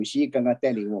主席刚刚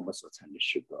带领我们所唱的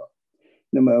诗歌。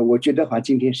那么我觉得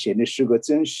今天写的诗歌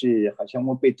真是好像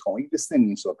我被同一个圣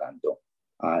灵所感动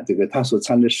啊！这个他所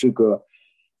唱的诗歌，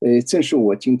正是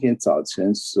我今天早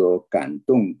晨所感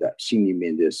动的，心里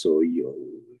面的所有，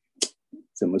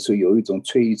怎么说有一种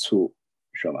催促，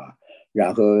是吧？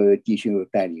然后弟兄又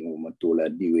带领我们读了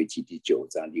利未记第9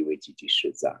章、利未记第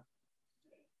10章。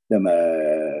那么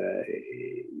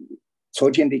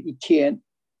昨天的一天，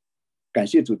感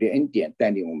谢主的恩典，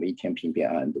带领我们一天平平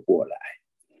安安的过来。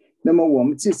那么我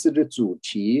们这次的主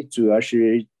题主要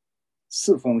是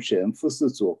侍奉神、服侍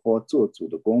主或做主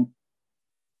的工，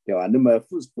对吧？那么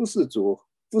服侍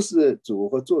主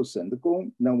和做神的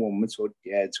工，那我们昨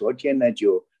天呢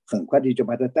就很快的就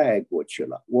把它带过去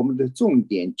了。我们的重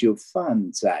点就放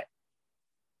在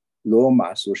罗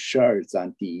马书12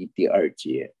章第1、第2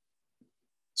节。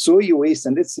所以为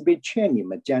神的慈悲劝你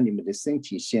们，将你们的身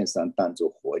体献上，当作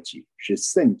活祭，是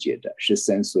圣洁的，是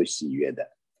神所喜悦的。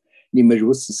你们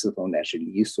如此侍奉，乃是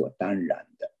理所当然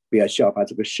的。不要效法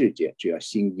这个世界，只要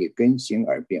心意更新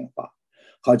而变化，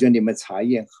好叫你们察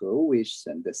验何为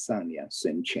神的善良、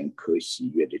纯全、可喜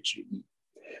悦的旨意。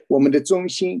我们的中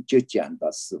心就讲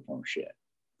到侍奉神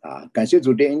啊，感谢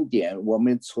主的恩典。我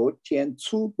们昨天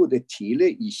初步的提了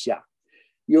一下，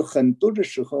有很多的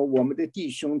时候，我们的弟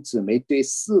兄姊妹对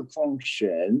侍奉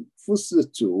神、服侍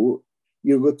主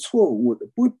有个错误的、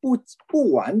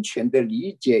不完全的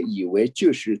理解，以为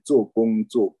就是做工，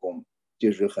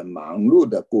就是很忙碌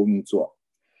的工作。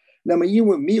那么因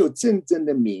为没有真正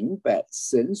的明白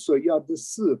神所要的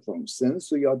侍奉、神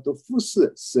所要的服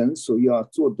侍、神所要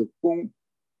做的工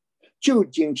究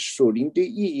竟属灵的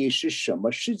意义是什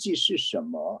么，实际是什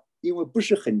么，因为不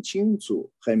是很清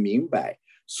楚很明白，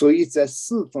所以在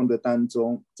侍奉的当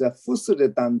中，在服侍的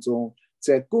当中，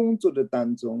在工作的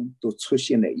当中都出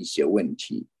现了一些问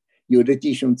题。有的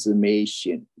弟兄姊妹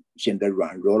显得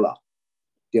软弱了，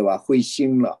对吧？灰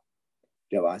心了，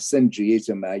对吧？甚至于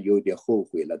有点后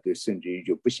悔了，对，甚至于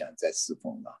就不想再侍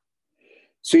奉了。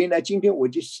所以呢，今天我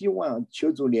就希望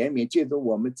求主怜悯，借着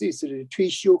我们这次的退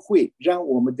休会，让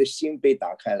我们的心被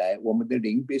打开来，我们的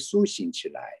灵被苏醒起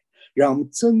来，让我们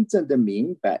真正的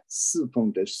明白侍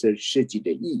奉的实际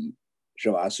的意义，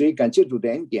是吧？所以感谢主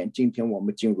的恩典，今天我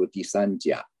们进入第3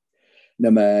讲。那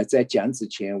么在讲之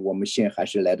前，我们先还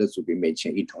是来到主的面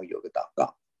前，一同有个祷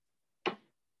告。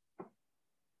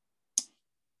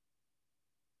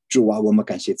主啊，我们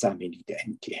感谢赞美你的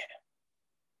恩典，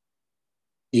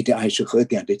你的爱是何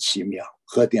等的奇妙，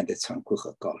何等的残酷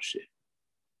和高深。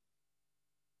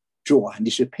主啊，你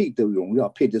是配得荣耀、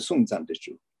配得颂赞的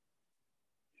主。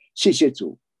谢谢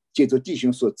主，借着弟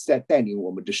兄所在带领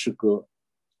我们的诗歌，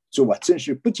主啊，真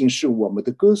是不仅是我们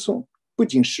的歌颂，不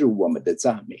仅是我们的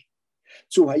赞美，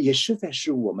主啊，也实在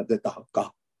是我们的祷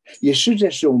告，也实在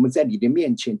是我们在你的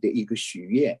面前的一个许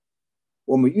愿。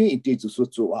我们愿意对主说，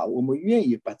主啊，我们愿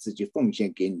意把自己奉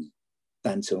献给你，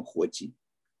当成活祭，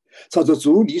照着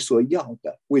主你所要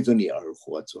的，为着你而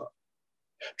活着。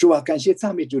主啊，感谢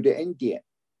赞美主的恩典。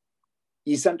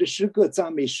以上的诗歌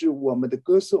赞美是我们的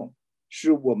歌颂，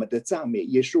是我们的赞美，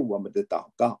也是我们的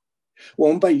祷告。我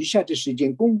们把余下的时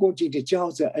间恭恭敬敬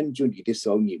交在恩主你的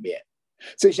手里面，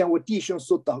正像我弟兄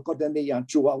所祷告的那样，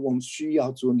主啊，我们需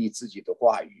要主你自己的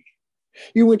话语，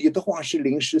因为你的话是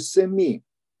灵是生命，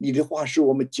你的话是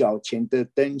我们脚前的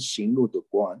灯，行路的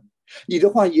光，你的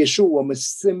话也是我们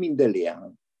生命的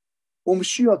粮。我们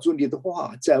需要主你的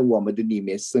话在我们的里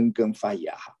面生根发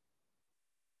芽，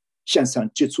向上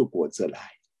结出果子来。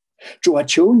主啊，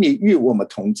求你与我们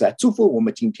同在，祝福我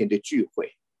们今天的聚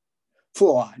会。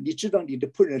父啊，你知道你的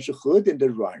仆人是何等的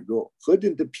软弱，何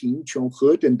等的贫穷，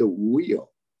何等的无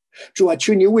有。主啊，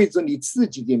求你为着你自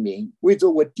己的名，为着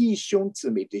我弟兄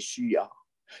姊妹的需要，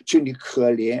求你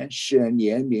可怜神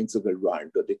怜悯这个软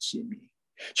弱的器皿，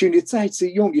求你再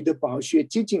次用你的宝血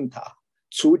接近他，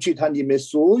除去他里面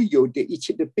所有的一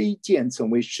切的卑贱，成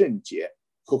为圣洁，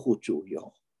合乎主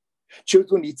用。求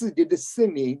主你自己的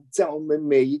圣灵在我们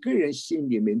每一个人心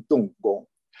里面动工。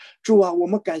主啊，我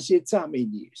们感谢赞美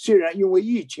你，虽然因为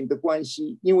疫情的关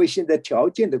系，因为现在条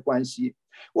件的关系，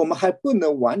我们还不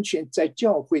能完全在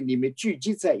教会里面聚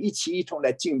集在一起，一同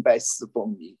来敬拜侍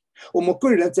奉你。我们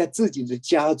个人在自己的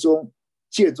家中，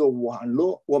借着网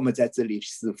络，我们在这里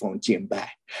侍奉敬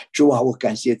拜。主啊，我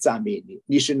感谢赞美你，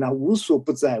你是那无所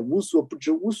不在、无所不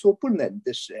知、无所不能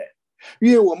的神。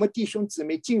愿我们弟兄姊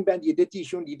妹敬拜你的弟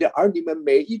兄，你的儿女们，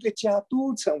每一个家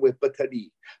都成为伯特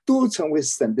利，都成为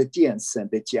神的殿，神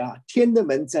的家。天的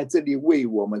门在这里为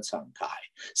我们敞开，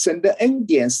神的恩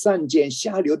典上见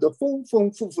下流的丰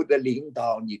丰富富的领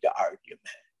导你的儿女们。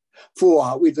父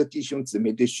啊，为着弟兄姊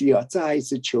妹的需要，再一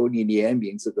次求你怜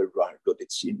悯这个软弱的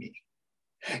器皿。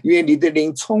愿你的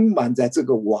灵充满在这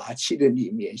个瓦器的里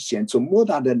面，显出莫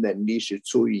大的能力是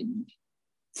出于你。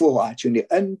父啊，求你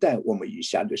恩待我们余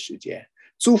下的时间，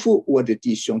祝福我的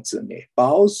弟兄姊妹，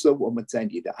保守我们在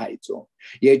你的爱中，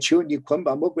也求你捆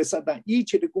绑魔鬼撒旦一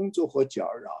切的工作和搅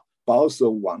扰，保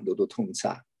守网络的通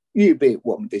畅，预备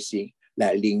我们的心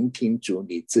来聆听主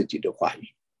你自己的话语。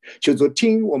求主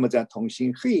听我们在同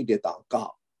心合意的祷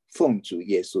告，奉主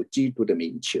耶稣基督的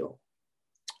名求，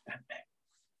阿门。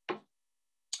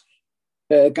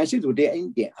感谢主的恩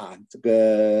典啊！这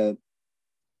个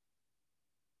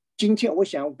今天我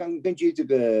想刚根据这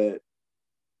个，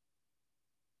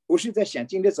我是在想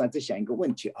今天早上在想一个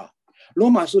问题啊。罗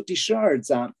马书第12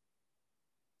章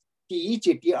第1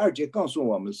节、第2节告诉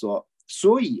我们说，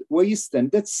所以我以神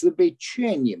的慈悲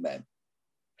劝你们，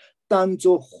当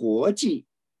作活祭。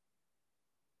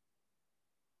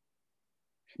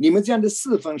你们这样的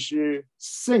侍奉是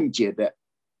圣洁的，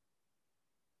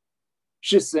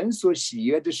是神所喜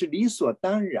悦的，是理所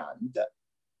当然的。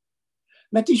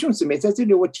那弟兄姊妹，在这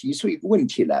里我提出一个问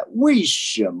题来：为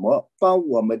什么把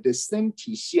我们的身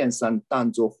体献上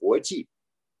当作活祭？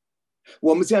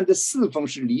我们这样的侍奉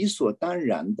是理所当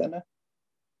然的呢？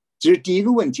这是第一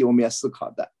个问题我们要思考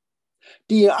的。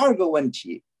第二个问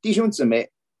题，弟兄姊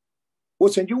妹，我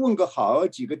曾经问过好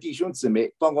几个弟兄姊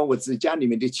妹，包括我自己家里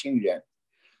面的亲人，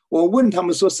我问他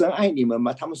们说神爱你们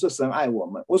吗？他们说神爱我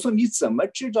们。我说你怎么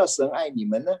知道神爱你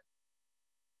们呢？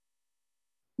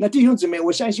那弟兄姊妹，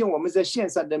我相信我们在线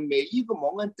上的每一个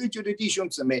蒙恩得救的弟兄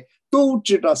姊妹都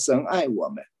知道神爱我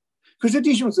们。可是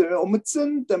弟兄姊妹，我们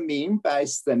真的明白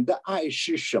神的爱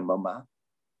是什么吗？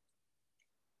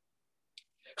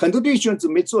很多弟兄姊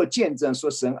妹做见证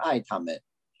说神爱他们，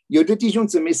有的弟兄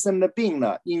姊妹生了病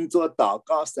了，因着祷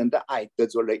告，神的爱得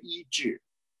着了医治。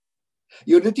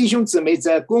有的弟兄姊妹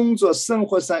在工作生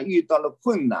活上遇到了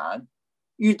困难，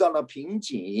遇到了瓶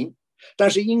颈，但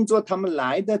是因着他们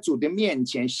来到主的面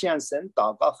前向神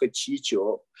祷告和祈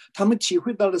求，他们体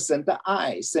会到了神的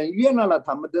爱，神悦纳了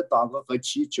他们的祷告和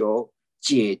祈求，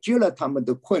解决了他们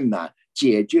的困难，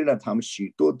解决了他们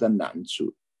许多的难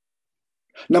处。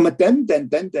那么等等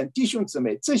等等，弟兄姊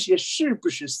妹，这些是不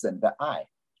是神的爱？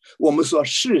我们说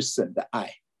是神的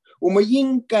爱，我们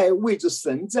应该为着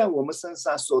神在我们身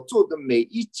上所做的每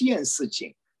一件事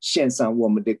情献上我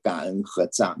们的感恩和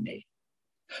赞美。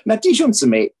那弟兄姊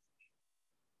妹，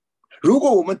如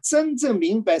果我们真正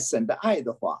明白神的爱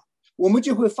的话，我们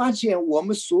就会发现我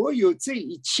们所有这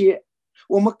一切，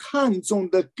我们看重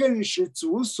的更是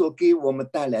主所给我们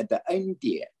带来的恩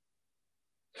典。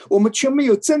我们却没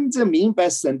有真正明白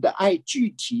神的爱具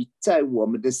体在我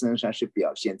们的身上是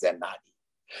表现在哪里。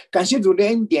感谢主的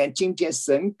恩典，今天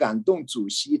神感动主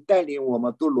席带领我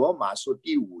们读罗马书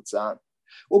第5章。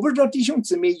我不知道弟兄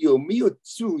姊妹有没有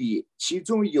注意，其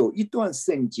中有一段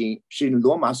圣经是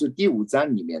罗马书第5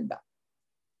章里面的。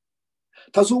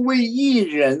他说，为义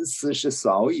人死是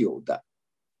少有的，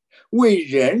为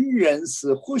人人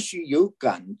死或许有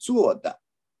敢做的，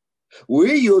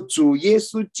唯有主耶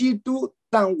稣基督，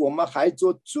当我们还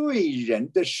做罪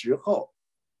人的时候，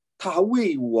他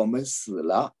为我们死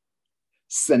了。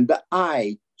神的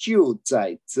爱就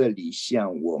在这里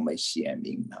向我们显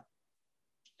明了。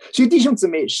所以弟兄姊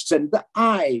妹，神的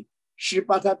爱是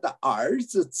把他的儿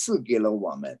子赐给了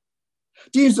我们。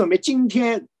弟兄姊妹，今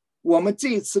天我们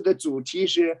这次的主题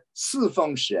是侍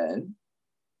奉神。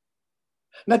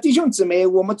那弟兄姊妹，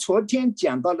我们昨天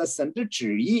讲到了神的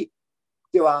旨意，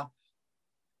对吧？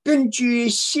根据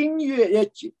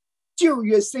旧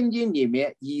约圣经里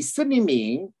面，以色列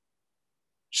民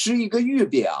是一个预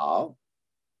表，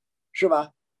是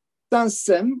吧？当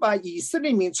神把以色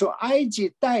列民从埃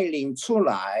及带领出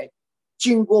来，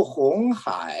经过红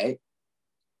海，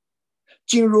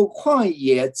进入旷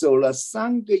野，走了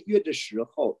3个月的时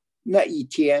候，那一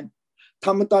天，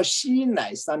他们到西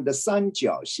乃山的山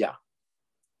脚下。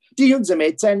弟兄姊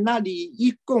妹，在那里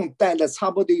一共待了差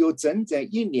不多有整整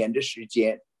1年的时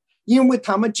间，因为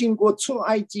他们经过出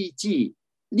埃及记、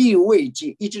利未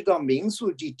记，一直到民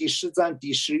数记第10章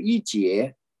第11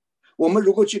节。我们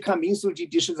如果去看民数记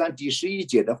第10章第11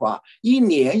节的话，1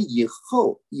年以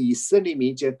后，以色列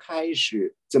民就开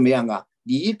始怎么样啊？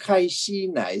离开西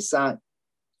乃山，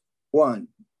往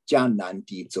迦南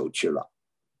地走去了。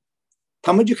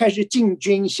他们就开始进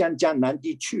军向迦南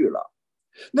地去了。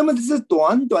那么这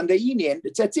短短的1年，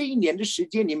在这1年的时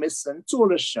间里面，神做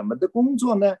了什么的工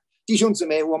作呢？弟兄姊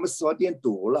妹，我们昨天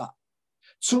读了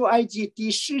出埃及第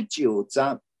19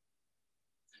章，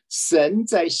神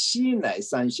在西乃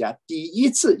山下第一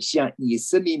次向以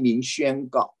色列民宣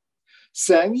告，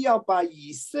神要把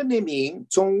以色列民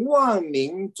从万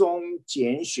民中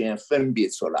拣选分别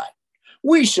出来，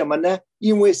为什么呢？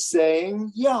因为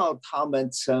神要他们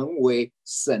成为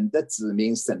神的子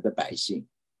民，神的百姓。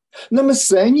那么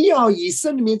神要以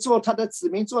色列民做他的子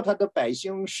民，做他的百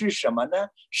姓是什么呢？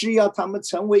是要他们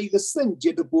成为一个圣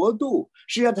洁的国度，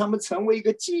是要他们成为一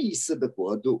个祭祀的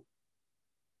国度。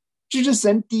这是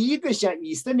神第一个向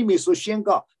以色列民所宣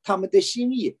告他们的心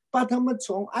意，把他们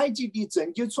从埃及地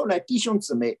拯救出来。弟兄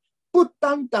姊妹，不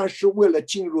单单是为了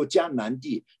进入迦南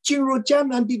地，进入迦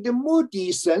南地的目的，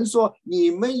神说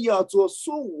你们要做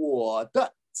属我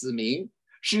的子民，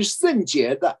是圣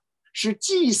洁的，是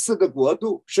祭祀的国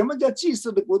度。什么叫祭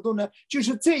祀的国度呢？就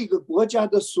是这个国家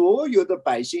的所有的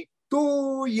百姓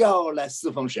都要来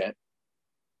侍奉神。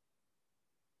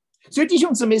所以弟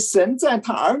兄姊妹，神在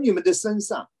他儿女们的身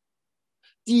上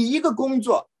第一个工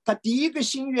作，他第一个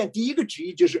心愿，第一个旨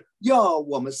意，就是要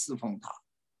我们侍奉他。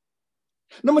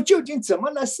那么究竟怎么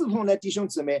来侍奉呢？弟兄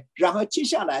姊妹，然后接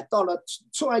下来到了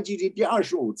出埃及记第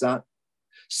25章，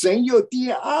神又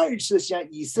第二次向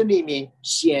以色列民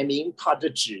显明他的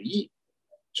旨意，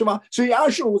是吧？所以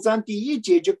25章第1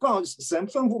节就告诉神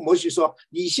吩咐摩西说，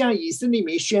你向以色列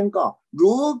民宣告，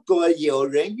如果有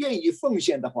人愿意奉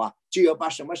献的话，就要把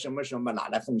什么什么什么拿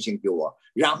来奉献给我。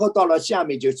然后到了下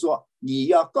面就说，你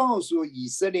要告诉以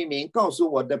色列民，告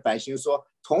诉我的百姓说，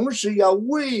同时要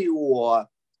为我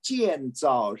建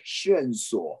造圣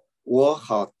所，我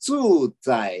好住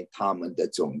在他们的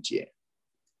中间。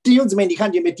弟兄姊妹，你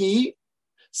看见没？第一，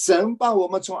神把我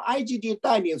们从埃及地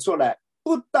带领出来，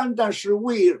不单单是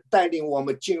为带领我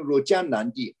们进入迦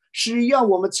南地，是要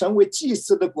我们成为祭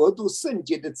祀的国度，圣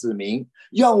洁的子民，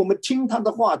要我们听他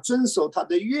的话，遵守他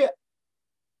的约，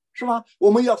是吧？我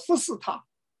们要服侍他。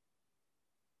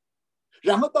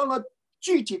然后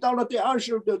具体到了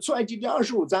出埃及第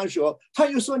25章的时候，他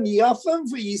又说，你要吩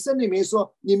咐以色列民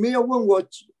说，你们要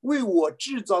为我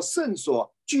制造圣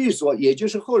所、居所，也就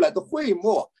是后来的会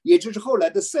幕，也就是后来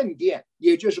的圣殿，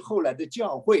也就是后来的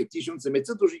教会。弟兄姊妹，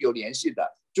这都是有联系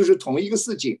的，就是同一个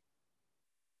事情，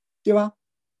对吧？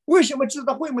为什么制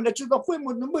造会幕呢？制造会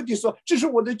幕的目的说，这是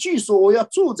我的居所，我要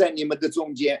住在你们的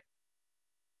中间，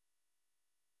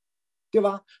对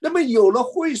吧？那么有了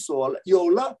会所了，有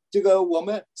了这个我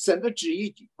们神的旨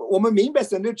意，我们明白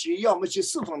神的旨意要我们去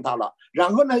侍奉他了。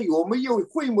然后呢，我们又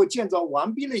会幕建造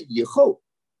完毕了以后，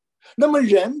那么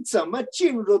人怎么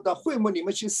进入到会幕里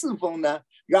面去侍奉呢？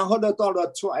然后呢，到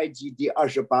了出埃及第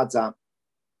28章，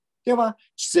对吧？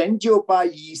神就把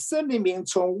以色列民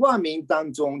从万民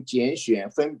当中拣选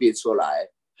分别出来，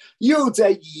又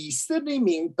在以色列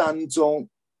民当中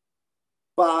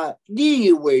把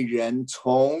利未人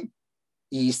从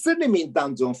以色列民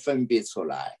当中分别出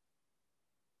来，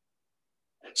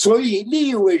所以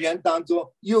利未人当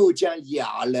中又将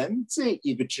亚伦这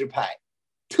一个支派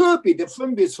特别的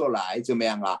分别出来，怎么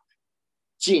样啊？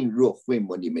进入会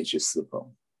幕里面去侍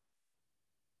奉。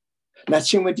那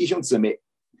请问弟兄姊妹，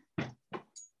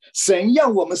神要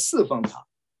我们侍奉他，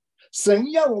神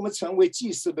要我们成为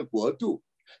祭司的国度，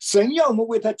神要我们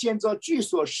为他建造居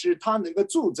所，使他能够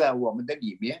住在我们的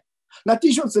里面。那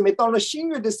弟兄姊妹，到了新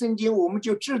约的圣经，我们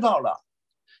就知道了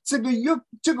这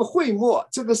个会幕，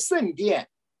这个圣殿，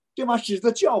对吧？指着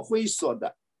教会说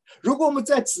的。如果我们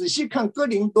再仔细看哥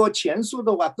林多前书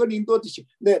的话，哥林多的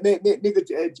那个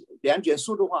2卷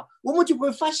书的话，我们就会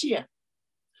发现，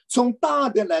从大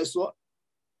的来说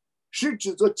是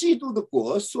指着基督的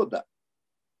国说的，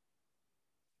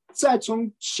再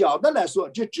从小的来说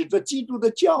就指着基督的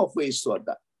教会说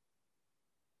的。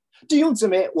弟兄姊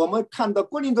妹，我们看到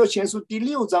哥林多前书第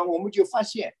6章，我们就发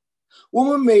现我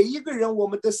们每一个人，我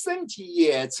们的身体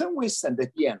也成为神的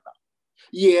殿了，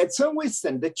也成为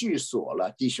神的居所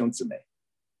了。弟兄姊妹，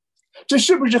这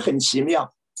是不是很奇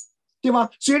妙，对吧？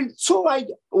所以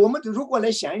我们如果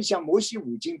来想一想摩西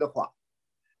五经的话，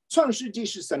创世纪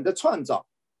是神的创造，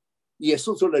也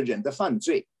说出了人的犯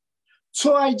罪，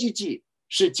出埃及记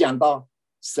是讲到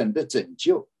神的拯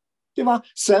救，对吧？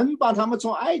神把他们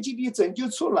从埃及地拯救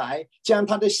出来，将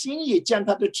他的心意，将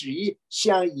他的旨意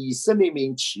向以色列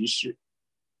民启示，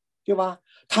对吧？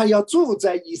他要住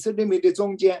在以色列民的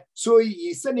中间，所以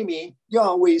以色列民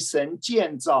要为神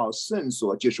建造圣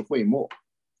所，就是会幕，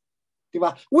对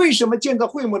吧？为什么建造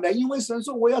会幕呢？因为神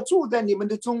说，我要住在你们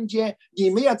的中间，你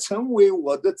们要成为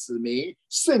我的子民，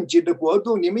圣洁的国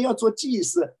度，你们要做祭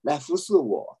司来服侍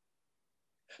我。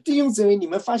弟兄姊妹，你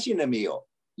们发现了没有？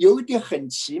有一点很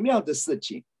奇妙的事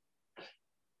情，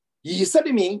以色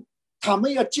列民他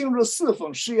们要进入侍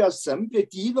奉，是要神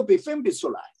第一个被分别出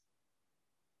来，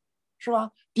是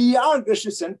吧？第二个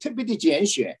是神特别的拣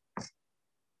选。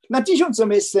那弟兄姊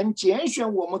妹，神拣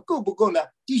选我们够不够呢？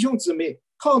弟兄姊妹，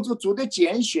靠着主的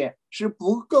拣选是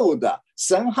不够的，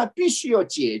神还必须要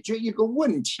解决一个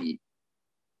问题，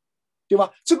对吧？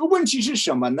这个问题是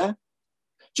什么呢？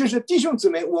就是弟兄姊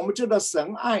妹，我们知道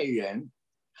神爱人，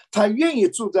他愿意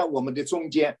住在我们的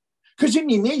中间，可是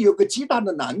里面有个极大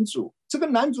的难阻，这个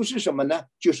难阻是什么呢？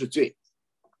就是罪。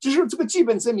就是这个基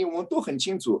本真理我们都很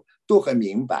清楚，都很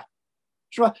明白，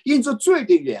是吧？因着罪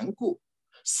的缘故，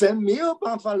神没有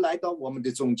办法来到我们的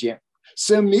中间，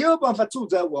神没有办法住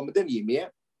在我们的里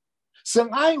面。神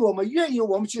爱我们，愿意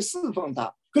我们去侍奉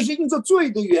他，可是因着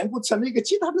罪的缘故，成了一个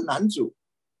极大的难阻，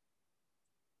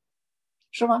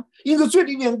是吗？因着罪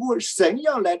的缘故，神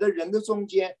要来到人的中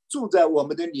间，住在我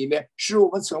们的里面，使我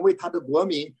们成为他的国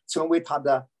民，成为他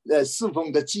的侍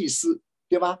奉的祭司，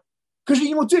对吧？可是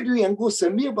因为罪的缘故，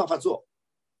神没有办法做。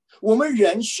我们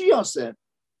人需要神，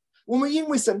我们因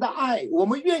为神的爱，我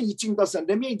们愿意进到神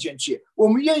的面前去，我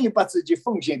们愿意把自己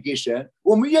奉献给神，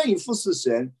我们愿意服侍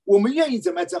神，我们愿意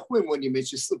怎么样在会幕里面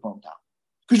去侍奉他。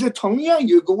可是同样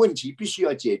有一个问题必须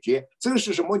要解决，这个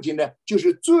是什么问题呢？就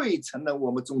是罪成了我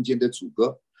们中间的阻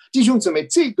隔。弟兄姊妹，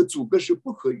这个阻隔是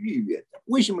不可逾越的。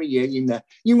为什么原因呢？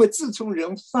因为自从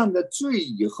人犯了罪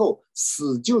以后，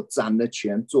死就掌了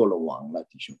权，做了王了。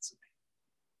弟兄姊妹，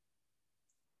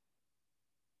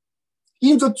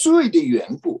因着罪的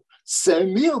缘故，神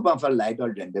没有办法来到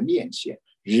人的面前，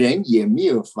人也没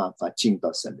有办法进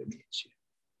到神的面前，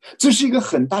这是一个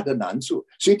很大的难处。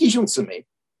所以弟兄姊妹，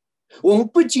我们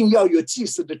不仅要有祭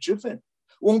司的职分，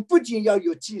我们不仅要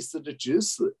有祭司的职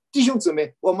事，弟兄姊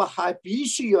妹，我们还必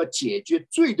须要解决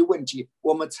罪的问题，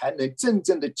我们才能真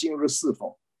正的进入侍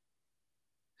奉。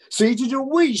所以这就是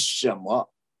为什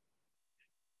么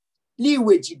利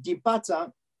未记第8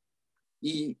章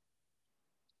以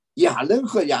亚伦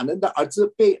和亚伦的儿子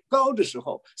被膏的时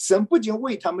候，神不仅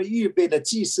为他们预备了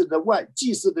祭司的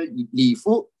礼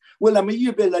服，为他们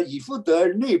预备了以弗得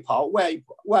内袍外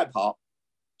袍，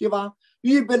对吧？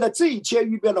预备了这一切，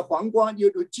预备了皇冠，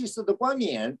有祭司的冠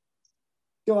冕，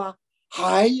对吧？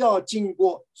还要经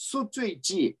过赎罪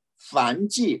祭、燔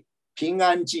祭、平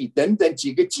安祭等等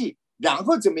几个祭，然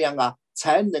后怎么样啊？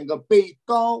才能够被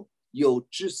膏有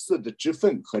知识的职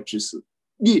分和知识。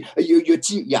有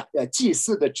祭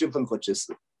司的职分和职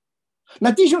事。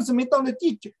那弟兄姊妹，到了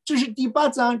这是第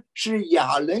8章，是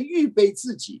亚伦预备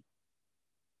自己，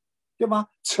对吧？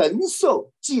承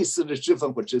受祭司的职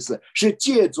分和职事，是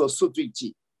借着赎罪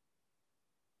祭，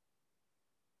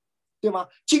对吗？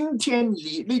今天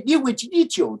利未记第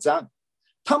9章，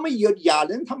他们亚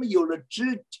伦，他们有了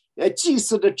祭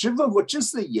司的职分和职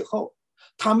事以后，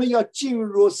他们要进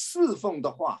入侍奉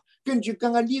的话，根据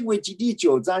刚刚利未记第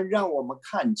9章让我们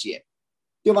看见，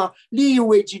对吧？利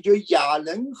未记就亚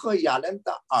伦和亚伦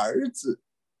的儿子，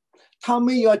他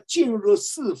们要进入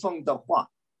侍奉的话，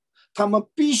他们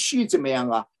必须怎么样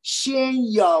啊？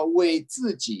先要为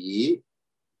自己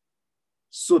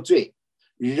赎罪，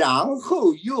然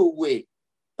后又为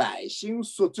百姓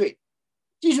赎罪。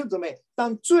弟兄姊妹，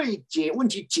当问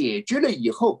题解决了以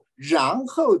后，然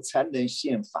后才能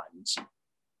献燔祭。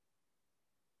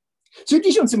所以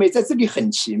弟兄姊妹，在这里很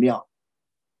奇妙，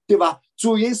对吧？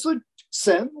主耶稣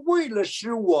神为了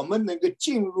使我们能够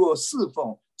进入侍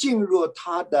奉，进入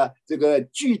他的这个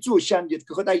居住相里，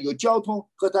和他有交通，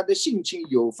和他的性情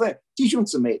有份。弟兄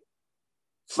姊妹，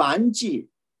燔祭、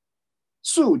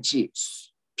赎祭、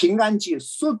平安祭、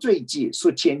赎罪祭、赎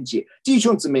愆祭，弟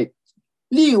兄姊妹，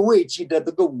利未记的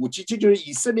这个5祭，这就是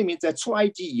以色列民在出埃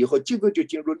及以后，接着就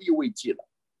进入利未记了，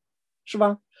是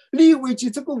吧？利未记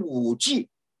这个5祭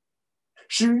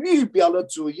是预表了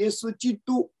主耶稣基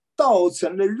督道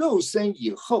成了肉身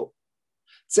以后，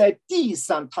在地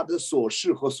上他的所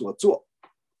事和所做，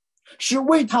是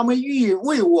为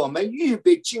我们预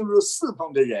备进入侍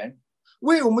奉的人，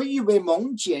为我们预备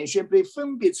蒙拣选被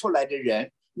分别出来的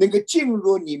人能够进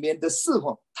入里面的侍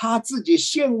奉，他自己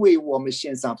先为我们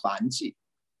献上燔祭。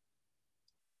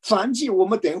燔祭我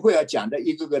们等一会要讲的，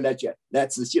一个个来讲，来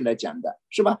仔细来讲的，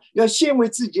是吧？要先为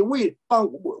自己为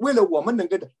了我们能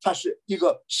够，它是一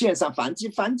个献上燔祭。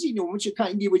燔祭我们去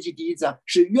看利未记第1章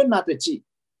是约纳的祭，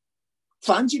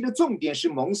燔祭的重点是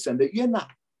蒙神的约纳，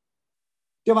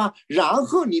对吧？然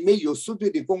后里面有赎罪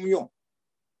的功用，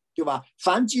对吧？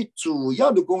燔祭主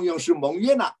要的功用是蒙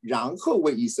约纳，然后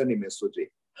为以色列人赎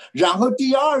罪。然后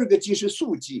第2个祭是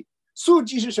赎祭。赎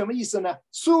祭是什么意思呢？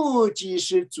赎祭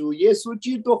是主耶稣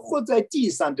基督活在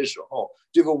地上的时候，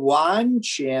这个完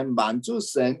全满足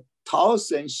神、讨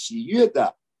神喜悦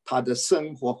的他的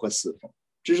生活和侍奉，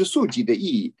这是赎祭的意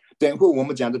义。等会我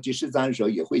们讲到第10章的时候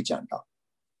也会讲到，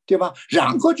对吧？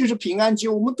然后就是平安祭，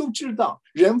我们都知道，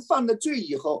人犯了罪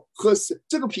以后，和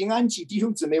这个平安祭，弟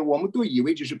兄姊妹，我们都以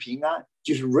为就是平安，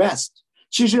就是 rest。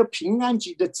其实平安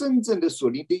祭的真正的属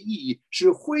灵的意义是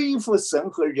恢复神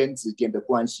和人之间的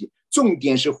关系，重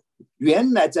点是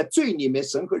原来在罪里面，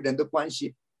神和人的关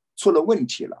系出了问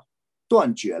题了，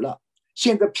断绝了。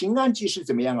现在平安祭是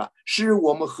怎么样啊？是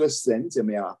我们和神怎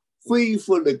么样啊？恢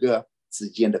复那个之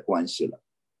间的关系了。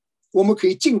我们可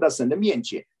以进到神的面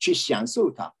前，去享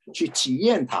受他，去体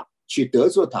验他，去得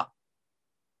着他，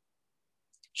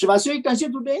是吧？所以感谢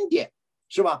主的恩典，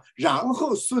是吧？然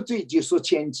后说罪及说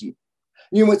愆祭，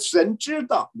因为神知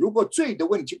道，如果罪的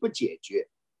问题不解决，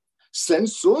神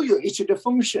所有一切的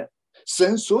丰盛，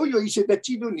神所有一切在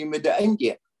基督里面的恩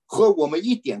典和我们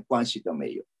一点关系都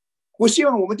没有。我希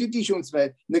望我们的弟兄姊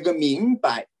妹能够明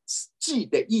白祭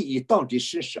的意义到底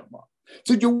是什么。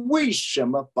这就为什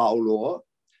么保罗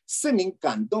圣灵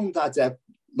感动他在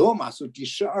罗马书第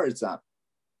12章，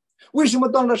为什么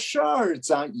到了12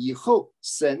章以后，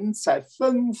神才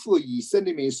吩咐以色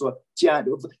列民说，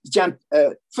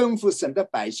吩咐神的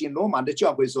百姓罗马的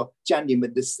教会说，将你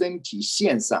们的身体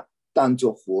献上，当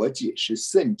作活祭，是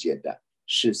圣洁的，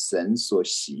是神所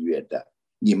喜悦的。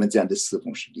你们这样的侍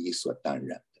奉是理所当然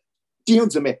的。弟兄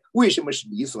姊妹，为什么是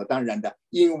理所当然的？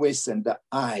因为神的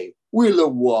爱为了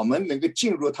我们能够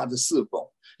进入他的侍奉，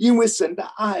因为神的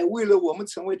爱为了我们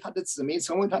成为他的子民，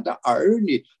成为他的儿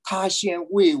女，他先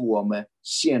为我们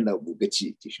献了5个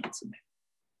祭。弟兄姊妹，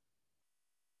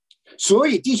所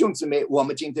以弟兄姊妹，我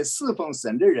们今天侍奉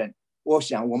神的人，我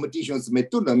想我们弟兄姊妹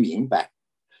都能明白，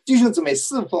弟兄姊妹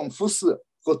侍奉服侍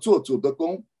和做主的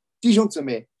工，弟兄姊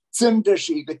妹真的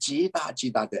是一个极大极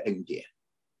大的恩典。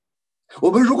我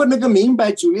们如果能够明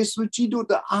白主耶稣基督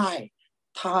的爱，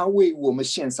他为我们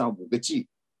献上5个祭，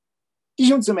弟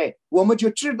兄姊妹，我们就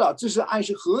知道这是爱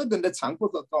是何等的长阔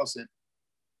和高深。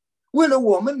为了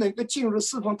我们能够进入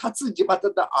侍奉，他自己把他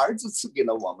的儿子赐给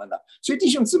了我们了。所以弟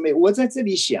兄姊妹，我在这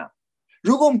里想，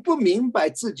如果我们不明白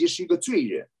自己是一个罪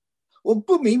人，我们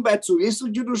不明白主耶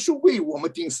稣基督是为我们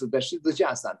钉死在十字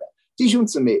架上的，弟兄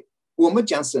姊妹，我们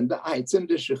讲神的爱真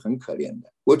的是很可怜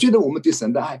的。我觉得我们对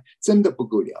神的爱真的不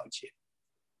够了解，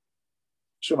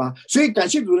是吧？所以感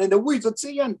谢主人的，为着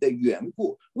这样的缘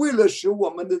故，为了使我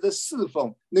们的侍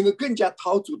奉能够更加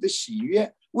讨主的喜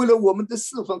悦，为了我们的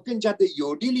侍奉更加的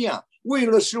有力量，为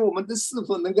了使我们的侍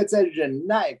奉能够在忍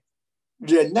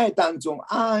耐当中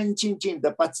安安静静的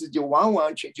把自己完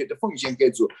完全全的奉献给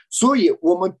主，所以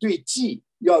我们对祭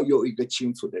要有一个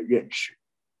清楚的认识。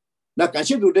那感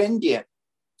谢主的恩典，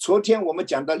昨天我们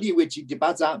讲到利未记第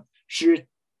8章，是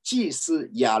祭司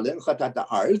亚伦和他的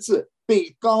儿子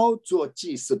被膏做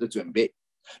祭司的准备。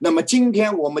那么今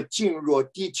天我们进入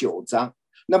第9章，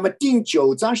那么第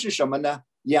9章是什么呢？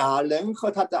亚伦和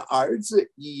他的儿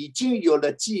子已经有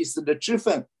了祭司的职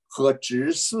分和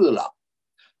职事了，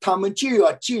他们就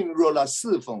要进入了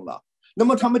侍奉了。那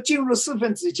么他们进入侍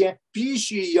奉之前必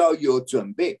须要有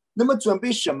准备，那么准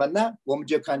备什么呢？我们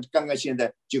就看刚刚现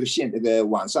在这个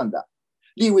网上的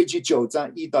利未记9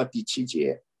章1到第7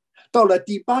节。到了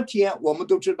第8天，我们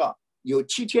都知道有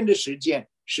7天的时间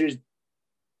是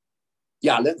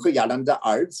亚伦和亚伦的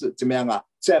儿子怎么样啊，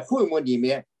在会幕里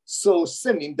面受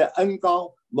圣灵的恩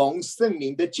膏，蒙圣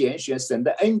灵的拣选，神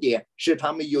的恩典使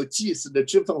他们有祭司的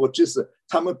职分和知识，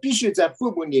他们必须在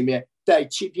会幕里面待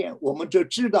7天。我们就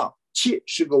知道7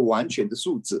是个完全的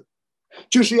数字，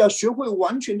就是要学会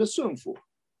完全的顺服，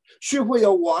学会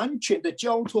要完全的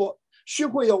交托，学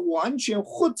会要完全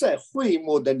活在会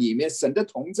幕的里面，神的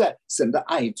同在，神的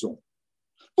爱中，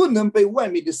不能被外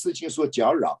面的事情所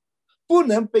搅扰，不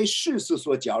能被世事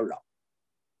所搅扰，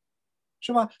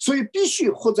是吧？所以必须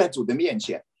活在主的面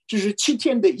前，这是7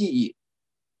天的意义，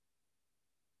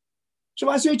是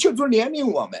吧？所以求主怜悯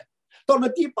我们。到了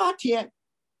第8天，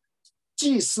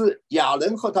祭司亚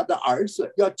伦和他的儿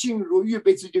子要进入预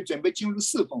备自己，准备进入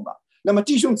侍奉了。那么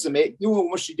弟兄姊妹，因为我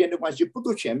们时间的关系不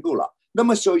读全部了，那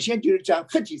么首先就是讲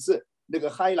黑体字那个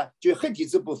highlight，就是黑体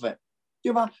字部分，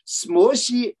对吧？摩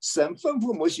西，神吩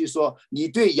咐摩西说，你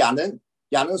对亚伦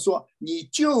说，你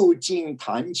就近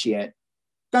坛前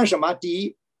干什么？第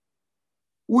一，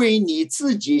为你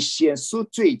自己先赎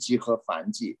罪祭和燔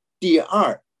祭；第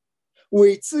二，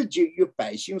为自己与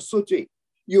百姓赎罪，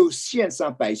又献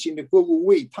上百姓的国物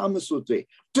为他们赎罪，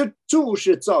这就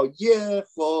是照耶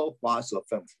和华所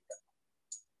吩咐的。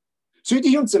所以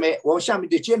弟兄姊妹，我下面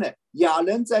的结论，亚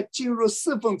伦在进入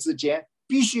侍奉之前，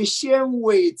必须先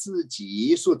为自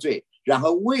己赎罪，然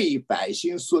后为百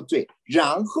姓赎罪，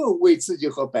然后为自己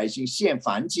和百姓献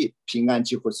燔祭、平安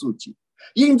祭和赎祭。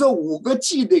因着5个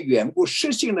祭的缘故，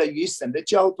实行了与神的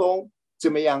交通，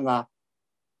怎么样啊？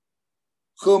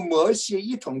和摩西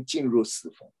一同进入侍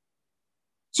奉。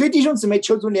所以弟兄姊妹，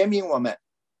求主怜悯我们。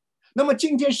那么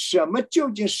今天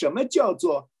究竟什么叫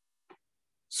做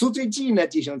赎罪祭呢？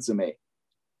弟兄姊妹，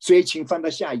所以请翻到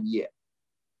下一页。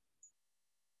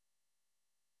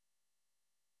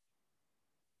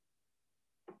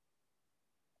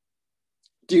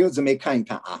弟兄姊妹看一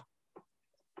看啊，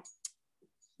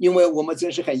因为我们真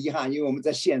是很遗憾，因为我们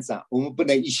在线上，我们不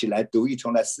能一起来读，一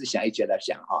同来思想，一起来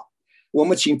想啊。我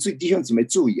们请弟兄姊妹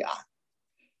注意啊，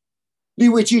利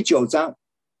未记9章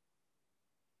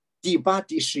第8、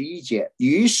第11节，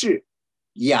于是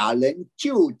亚伦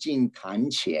就近坛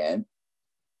前，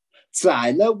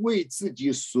宰了为自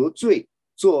己赎罪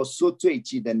做赎罪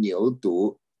祭的牛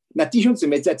犊。那弟兄姊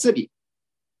妹在这里，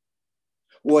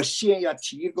我先要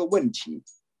提一个问题，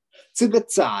这个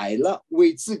宰了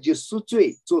为自己赎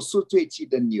罪做赎罪祭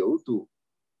的牛犊，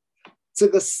这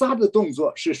个杀的动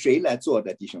作是谁来做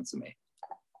的？弟兄姊妹，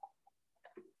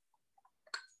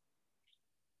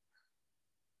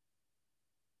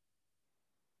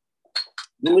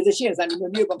你们在线上，你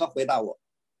们没有办法回答我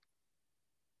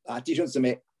啊，弟兄姊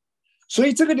妹。所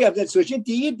以这个点，首先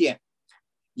第一点，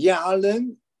亚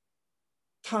伦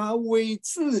他为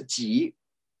自己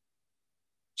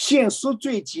献赎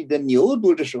罪祭的牛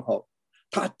犊的时候，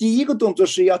他第一个动作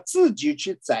是要自己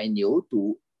去宰牛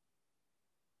犊，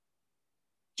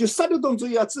就杀的动作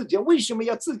要自己。为什么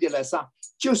要自己来杀？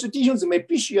就是弟兄姊妹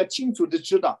必须要清楚的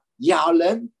知道，亚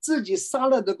伦自己杀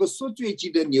了这个赎罪祭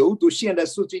的牛犊，献了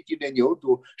赎罪祭的牛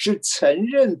犊，是承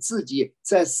认自己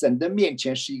在神的面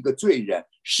前是一个罪人，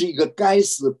是一个该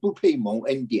死不配蒙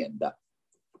恩典的，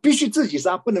必须自己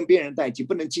杀，不能别人代替，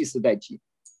不能祭司代替，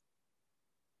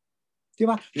对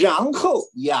吧？然后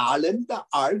亚伦的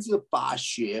儿子把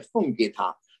血奉给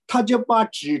他，他就把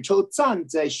指头蘸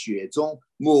在血中，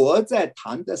抹在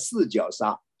坛的四角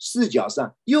上，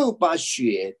又把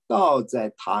血倒在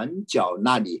坛角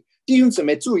那里。弟兄姊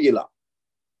妹注意了，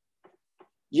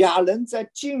亚伦在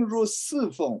进入侍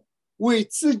奉为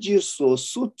自己所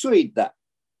赎罪的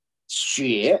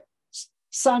血，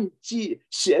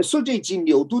赎罪祭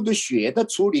牛犊的血的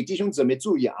处理，弟兄姊妹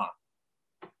注意啊，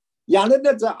亚伦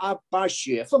的把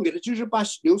血奉给他，就是把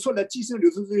流出来祭牲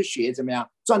流出的血怎么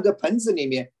样，装在盆子里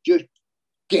面就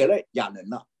给了亚伦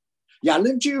了。亚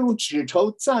伦就用指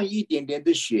头蘸一点点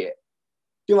的血，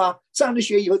对吧？蘸了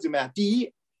血以后怎么样？第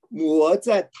一，抹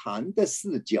在坛的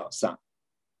四角上，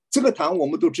这个坛我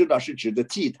们都知道是指的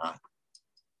祭坛，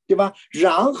对吧？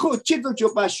然后接着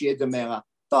就把血怎么样啊？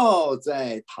倒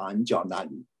在坛角那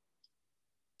里。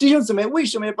弟兄姊妹，为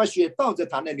什么要把血倒在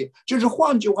坛那里？就是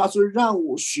换句话说，让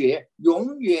血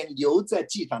永远留在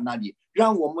祭坛那里，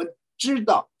让我们知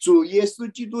道主耶稣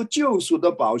基督救赎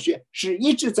的宝血是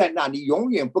一直在那里，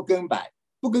永远不更改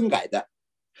的。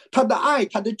他的爱，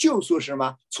他的救赎是什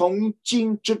么？从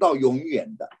今直到永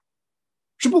远的，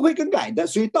是不会更改的，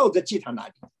所以倒在祭坛那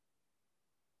里，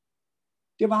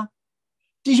对吧？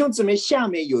弟兄姊妹，下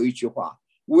面有一句话，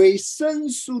为生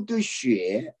疏的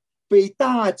血被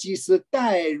大祭司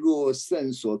带入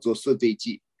圣所做赎罪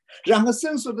祭，然后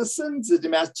圣所的圣子怎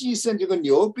么样？祭牲这个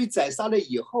牛被宰杀了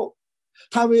以后，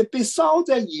它会被烧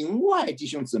在营外。弟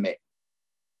兄姊妹，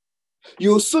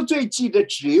有赎罪祭的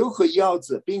脂油和腰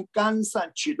子，并杆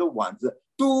上取的网子，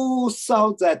都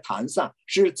烧在坛上，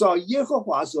是照耶和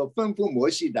华所吩咐摩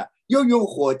西的，又用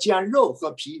火将肉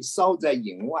和皮烧在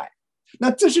营外。那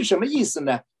这是什么意思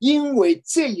呢？因为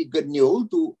这一个牛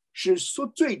犊是赎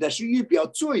罪的，是预表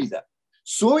罪的，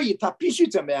所以它必须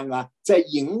怎么样啊？在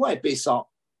营外被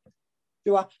烧，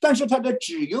对吧？但是它的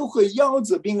脂油和腰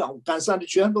子并杆上的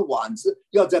全的网子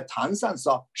要在坛上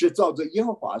烧，是照着耶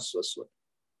和华所说的，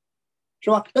是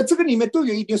吧？那这个里面都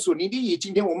有一点属灵的意义，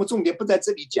今天我们重点不在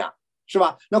这里讲，是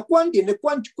吧？那关键的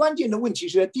问题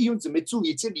是，弟兄姊妹注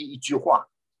意这里一句话，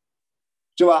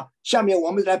是吧？下面我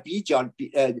们来比较，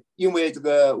因为这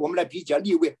个我们来比较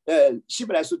利未，希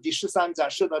伯来书第13章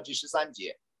10到第13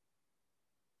节，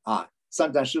啊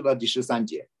，3章10到第13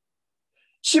节。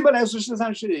希伯来书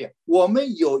13是我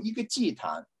们有一个祭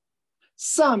坛，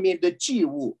上面的祭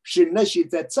物是那些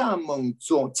在帐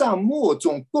幕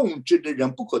中供职的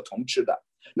人不可同吃的。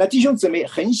那弟兄姊妹，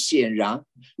很显然，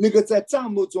那个在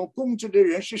帐幕中供职的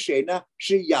人是谁呢？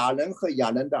是亚伦和亚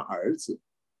伦的儿子。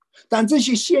但这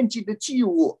些献祭的祭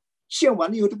物献完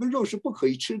了以后，这个肉是不可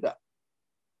以吃的，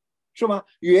是吗？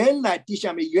原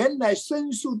来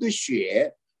生疏的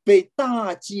血被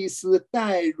大祭司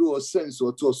带入圣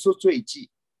所做赎罪祭。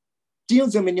弟兄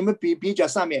姊妹，你们比较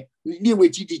上面利未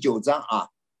记第9章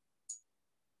啊，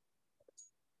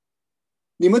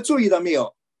你们注意到没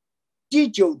有？第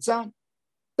9章，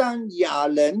当亚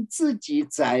伦自己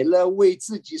宰了为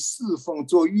自己侍奉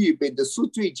做预备的赎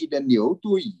罪祭的牛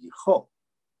犊以后，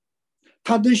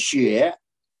他的血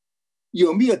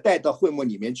有没有带到会幕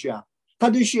里面去啊？他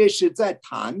的血是在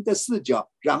坛的四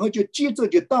角，然后就接着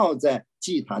就倒在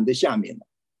祭坛的下面了，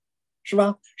是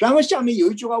吧？然后下面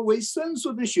有一句话，为生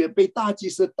疏的血被大祭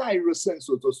司带入圣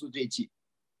所做赎罪祭。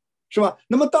是吧？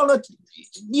那么到了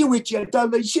利未记，到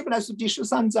了希伯来书第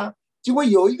13章，结果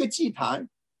有一个祭坛，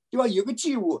对吧？有个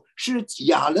祭物是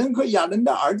亚伦和亚伦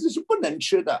的儿子是不能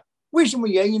吃的，为什么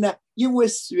原因呢？因为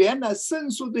原来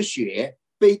圣所的血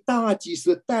被大祭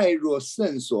司带入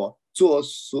圣所做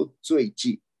赎罪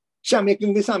祭，下面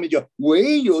跟上面就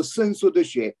唯有圣所的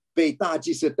血被大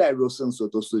祭司带入圣所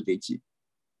做赎罪祭，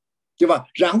对吧？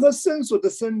然后圣所的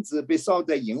牲子被烧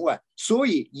在营外，所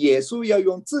以耶稣要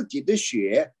用自己的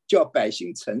血叫百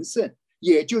姓成圣，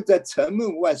也就在城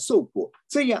门外受苦，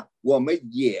这样我们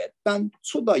也当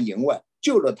出到营外，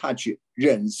救了他去，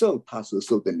忍受他所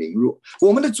受的凌辱。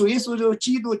我们的主耶稣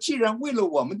基督既然为了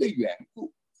我们的缘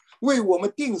故，为我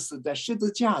们钉死在十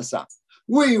字架上，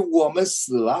为我们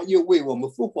死了，又为我们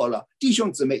复活了。弟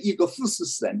兄姊妹，一个服侍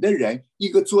神的人，一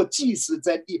个做祭司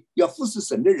在地要服侍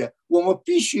神的人，我们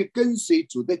必须跟随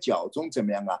主的脚中怎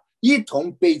么样啊？一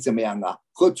同被怎么样啊？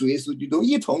和主耶稣基督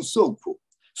一同受苦。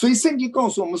所以圣经告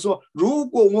诉我们说，如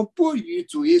果我们不与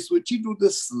主耶稣基督的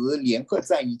死联合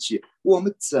在一起，我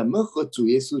们怎么和主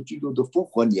耶稣基督的复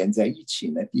活连在一起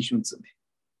呢？弟兄姊妹，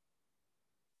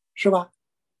是吧？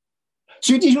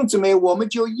所以弟兄姊妹，我们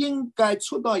就应该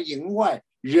出到营外，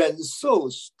忍受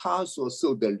他所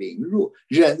受的凌辱，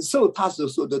忍受他所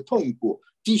受的痛苦。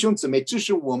弟兄姊妹，这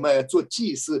是我们做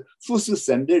祭司服侍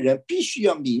神的人必须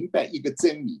要明白一个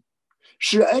真理，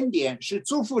是恩典，是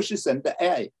祝福，是神的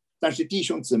爱。但是弟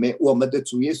兄姊妹，我们的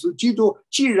主耶稣基督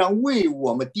既然为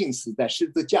我们钉死在十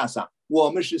字架上，我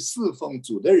们是侍奉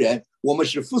主的人，我们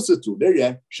是服侍主的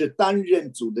人，是担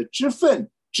任主的职分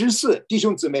之事。弟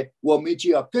兄姊妹，我们就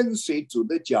要跟随主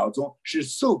的脚中，是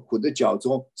受苦的脚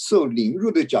中，受凌辱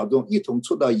的脚中，一同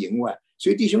出到营外。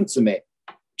所以弟兄姊妹，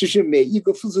这是每一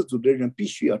个服侍主的人必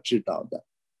须要知道的。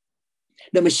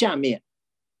那么下面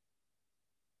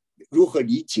如何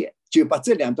理解，就把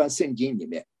这两段圣经里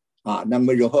面那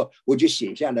么然后我就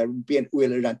写下来，为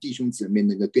了让弟兄姊妹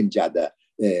能够更加的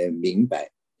明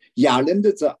白。亚伦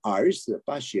的这儿子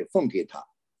把血奉给他，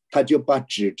他就把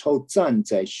指头蘸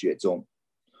在血中，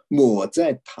抹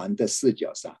在坛的四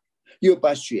角上，又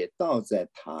把血倒在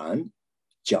坛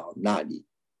角那里。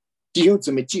弟兄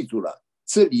姊妹记住了，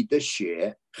这里的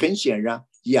血很显然，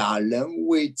亚伦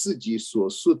为自己所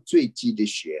赎罪祭的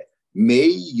血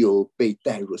没有被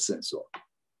带入圣所。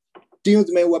弟兄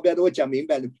姊妹，我不晓得我讲明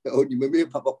白了没有？你们没有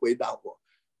办法回答我，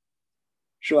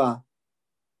是吧？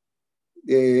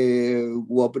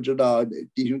我不知道，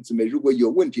弟兄姊妹，如果有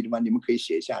问题的话，你们可以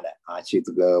写下来啊。且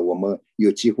这个我们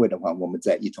有机会的话，我们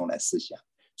再一同来思想。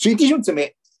所以弟兄姊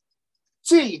妹，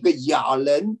这个亚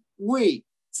伦为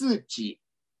自己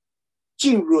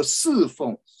进入侍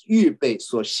奉预备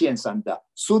所献上的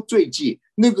赎罪祭，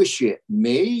那个血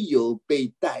没有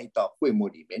被带到会幕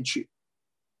里面去。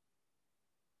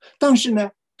但是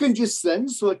呢，根据神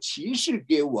所启示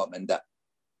给我们的，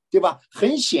对吧？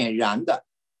很显然的，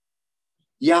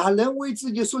亚伦为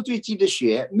自己赎罪祭的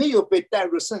血没有被带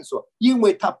入圣所，因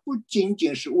为他不仅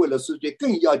仅是为了赎罪，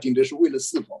更要紧的是为了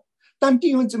侍奉。但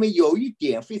弟兄姊妹，有一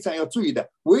点非常要注意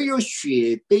的，唯有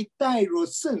血被带入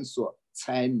圣所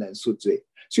才能赎罪。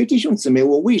所以弟兄姊妹，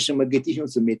我为什么给弟兄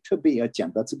姊妹特别要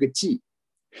讲到这个祭？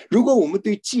如果我们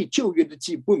对祭旧约的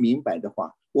祭不明白的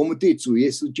话，我们对主耶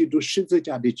稣基督十字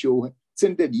架的救恩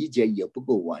真的理解也不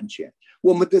够完全，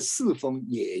我们的侍奉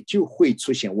也就会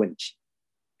出现问题，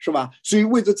是吧？所以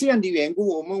为了这样的缘故，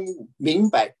我们明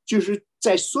白就是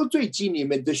在赎罪祭里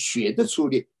面的血的处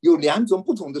理有两种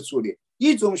不同的处理，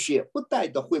一种血不带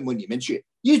到会幕里面去，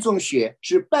一种血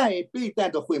是被带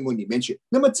到会幕里面去。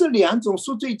那么这两种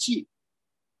赎罪祭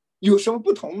有什么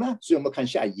不同呢？所以我们看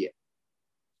下一页。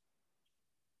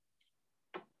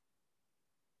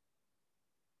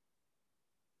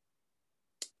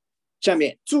下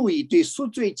面注意对赎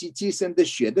罪祭祭牲的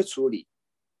血的处理。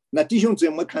那弟兄姊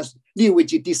妹，我们看利未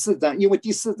记第4章，因为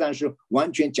第4章是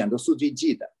完全讲的赎罪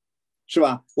祭的，是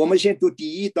吧？我们先读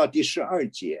第1到第12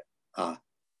节啊。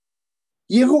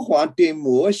耶和华对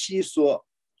摩西说：“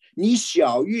你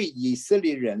晓谕以色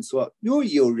列人说，若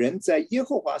有人在耶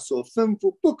和华所吩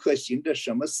咐不可行的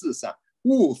什么事上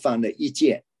误犯了一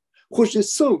件，或是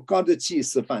受膏的祭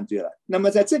司犯罪了，那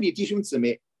么在这里弟兄姊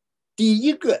妹，第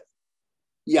一个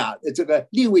这个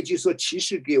利未记所启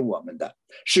示给我们的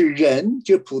是人，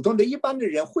就普通的一般的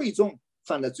人会众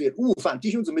犯了罪，误犯。弟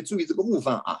兄姊妹注意这个误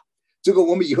犯啊，这个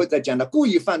我们以后再讲了。故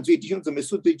意犯罪，弟兄姊妹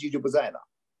赎罪祭就不在了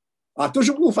啊，都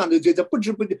是误犯的罪，在不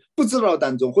知道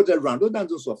当中或者软弱当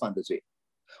中所犯的罪，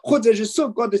或者是受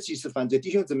膏的祭司犯罪。弟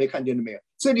兄姊妹看见了没有？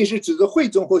这里是指着会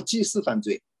众或祭司犯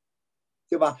罪，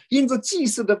对吧？因着祭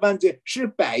司的犯罪是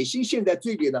百姓陷在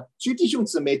罪里的，所以弟兄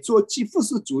姊妹做祭服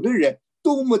侍主的人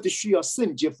多么的需要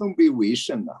圣洁分别为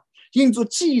圣啊！因着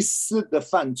祭司的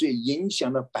犯罪影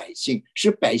响了百姓，使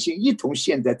百姓一同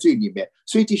陷在罪里面。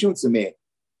所以弟兄姊妹，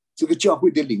这个教会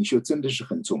的领袖真的是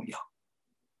很重要，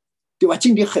对吧？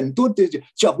今天很多的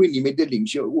教会里面的领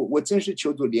袖，我真是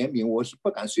求主怜悯，我是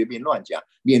不敢随便乱讲，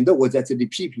免得我在这里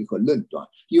批评和论断。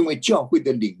因为教会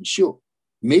的领袖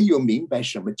没有明白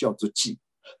什么叫做祭，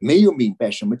没有明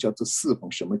白什么叫做侍奉，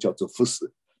什么叫做服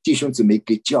侍，弟兄姊妹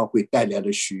给教会带来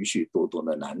了许许多多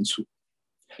的难处。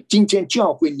今天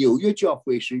教会，纽约教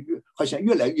会是好像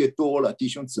越来越多了，弟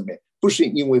兄姊妹，不是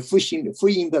因为福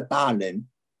音的大人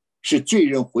是罪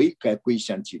人悔改归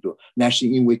向基督，那是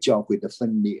因为教会的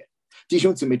分裂。弟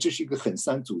兄姊妹，这是一个很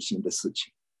伤主心的事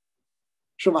情，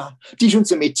是吧？弟兄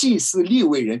姊妹，祭司利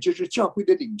未人就是教会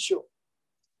的领袖，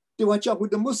对吧？教会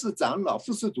的牧师长老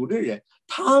服侍主的人，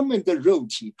他们的肉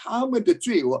体，他们的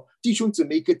罪恶，弟兄姊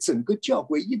妹给整个教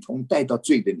会一同带到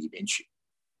罪的里面去。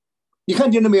你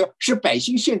看见了没有？是百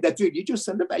姓陷在罪里，就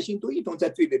神的百姓都一同在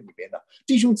罪的里面了。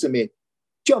弟兄姊妹，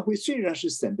教会虽然是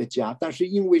神的家，但是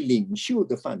因为领袖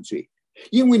的犯罪，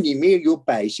因为里面有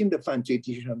百姓的犯罪，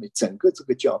弟兄姊妹，整个这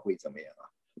个教会怎么样啊？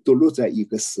都落在一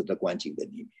个死的光景的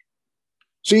里面。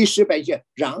所以使百姓，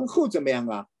然后怎么样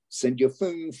啊？神就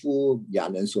吩咐亚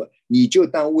伦说：“你就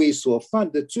当为所犯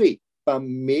的罪，把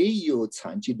没有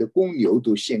残疾的公牛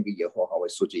都献给耶和华为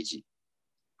赎罪祭。”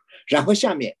然后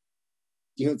下面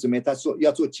弟兄姊妹，他说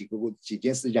要做几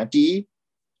件事情。第一，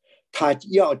他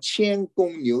要牵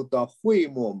公牛到会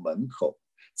幕门口，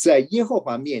在耶和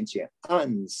华面前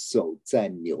按手在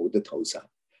牛的头上。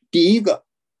第一个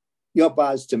要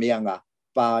把怎么样啊？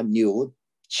把牛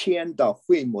牵到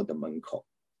会幕的门口，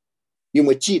因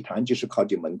为祭坛就是靠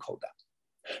近门口的。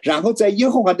然后在耶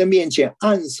和华的面前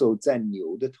按手在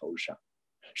牛的头上。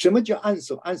什么叫按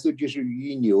手？按手就是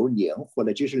与牛联合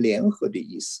的，就是联合的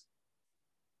意思。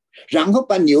然后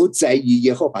把牛宰于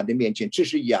耶和华的面前，这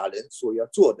是亚伦所要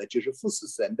做的，就是服侍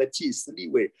神的祭司利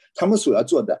未人他们所要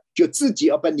做的，就自己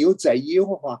要把牛宰于耶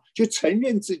和华，就承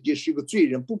认自己是个罪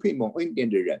人，不配蒙恩典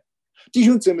的人。弟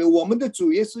兄姊妹，我们的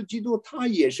主耶稣基督他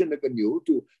也是那个牛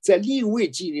犊，在利未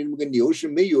记里那个牛是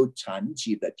没有残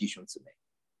疾的，弟兄姊妹，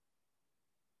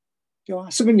对吧？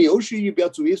这个牛是预表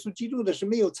主耶稣基督的，是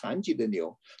没有残疾的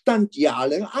牛。但亚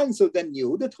伦按手在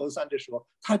牛的头上的时候，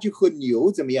他就和牛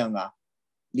怎么样啊？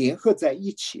联合在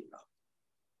一起了，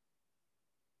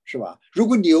是吧？如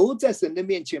果牛在神的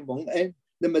面前蒙恩，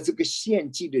那么这个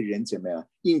献祭的人怎么样？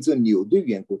因着牛的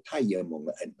缘故，他也蒙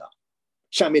恩了。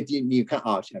下面你看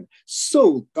啊，下面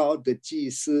受膏的祭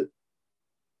司，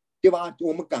对吧？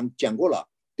我们刚讲过了，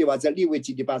对吧？在利未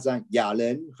记第8章，亚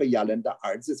伦和亚伦的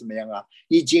儿子怎么样啊？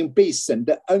已经被神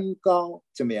的恩膏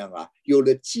怎么样啊？有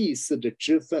了祭司的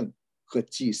职分和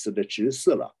祭司的职事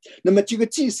了。那么这个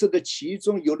祭司的其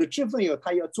中有了职分以后，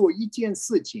他要做一件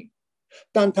事情，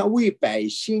当他为百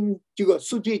姓，这个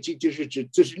赎罪祭就是指，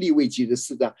这是利未记的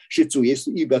4章，是主耶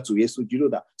稣预表主耶稣基督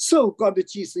的。受膏的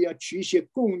祭司要取些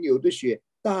公牛的血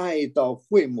带到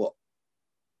会幕，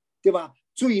对吧？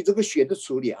注意这个血的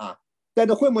处理啊，带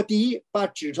到会幕。第一，把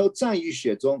指头蘸于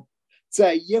血中，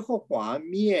在耶和华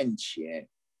面前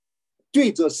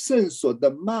对着圣所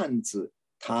的幔子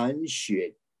弹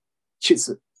血7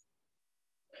次。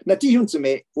那弟兄姊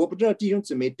妹，我不知道弟兄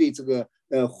姊妹对这个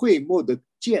会幕的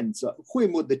建造、会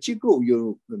幕的结构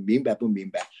有明白不明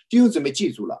白？弟兄姊妹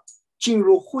记住了，进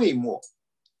入会幕，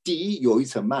第一有一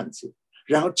层幔子，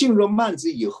然后进入幔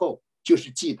子以后就是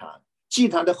祭坛，祭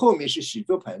坛的后面是洗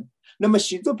濯盆。那么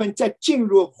洗濯盆在进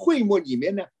入会幕里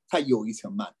面呢，它有一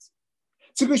层幔子。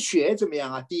这个血怎么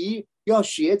样啊？第一要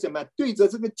血怎么对着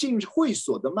这个进会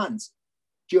所的幔子，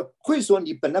就会所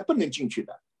你本来不能进去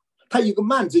的，它有个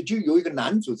幔子，就有一个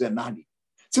男主在那里。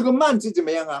这个幔子怎么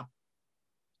样啊？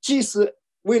祭司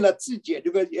为了自己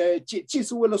这个祭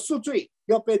司为了赎罪，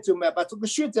要被怎么样把这个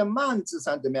血在幔子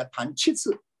上怎么样弹7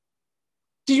次。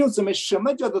弟兄姊妹，什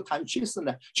么叫做弹7次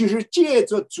呢？就是借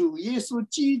着主耶稣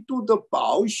基督的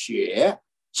宝血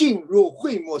进入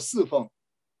会幕侍奉。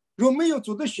如果没有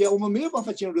主的血，我们没有办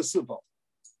法进入侍奉，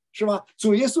是吧？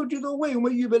主耶稣基督为我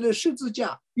们预备了十字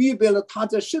架，预备了他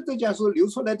在十字架所流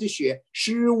出来的血，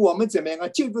使我们怎么样啊？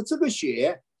借助这个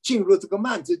血进入这个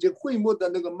幔子，就会幕的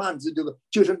那个幔子，这个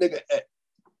就是那个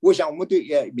我想我们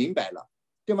也明白了，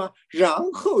对吗？然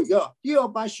后又要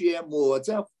把血抹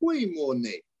在会幕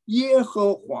内耶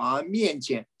和华面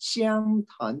前香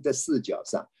坛的四角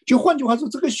上，就换句话说，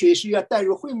这个血是要带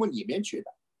入会幕里面去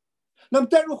的。那么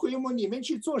带入会幕里面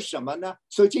去做什么呢？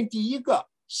首先第一个，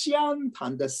香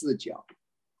坛的四角，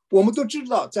我们都知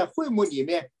道在会幕里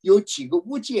面有几个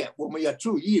物件我们要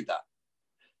注意的。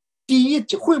第一，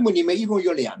会幕里面一共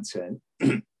有2层，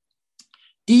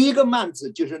第一个幔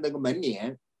子就是那个门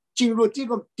帘，进入这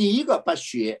个第一个把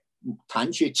血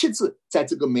弹血7次在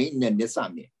这个门帘的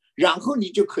上面，然后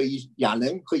你就可以亚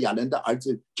伦和亚伦的儿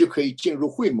子就可以进入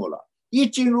会幕了。一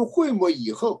进入会幕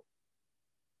以后，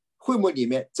会幕里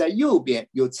面在右边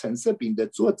有橙色饼的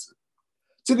桌子，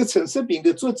这个橙色饼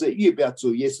的桌子预表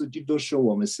主耶稣基督是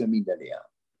我们生命的粮。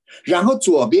然后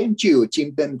左边就有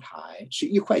金灯台，是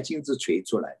一块金子锤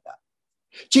出来的。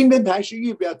金灯台是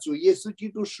预表主耶稣基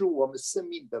督是我们生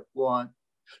命的光。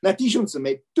那弟兄姊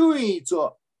妹，对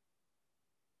着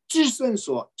至圣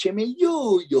所前面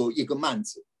又有一个幔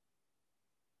子，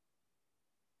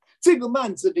这个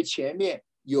幔子的前面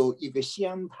有一个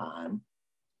香坛。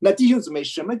那弟兄姊妹，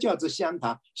什么叫做香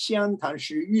坛？香坛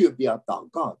是预表祷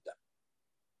告的，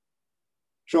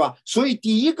是吧？所以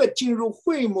第一个进入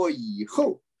会幕以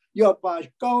后，要把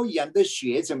羔羊的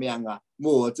血怎么样啊？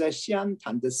抹在香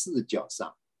坛的4角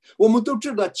上。我们都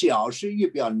知道，脚是预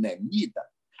表能力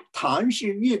的，坛是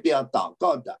预表祷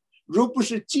告的。若不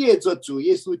是借着主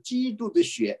耶稣基督的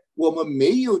血，我们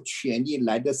没有权利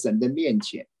来到神的面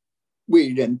前为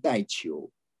人代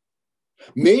求，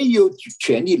没有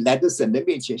权利来到神的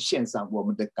面前献上我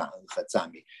们的感恩和赞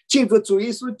美。借着主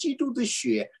耶稣基督的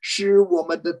血，使我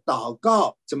们的祷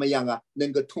告怎么样啊？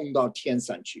能够通到天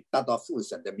上去，达到父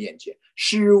神的面前，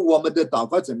使我们的祷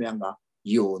告怎么样啊？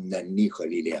有能力和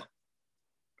力量。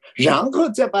然后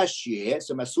再把血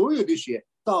所有的血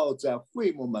倒在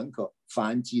会幕门口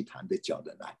燔祭坛的脚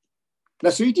的那里。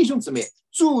那所以弟兄姊妹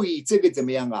注意这个怎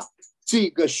么样啊？这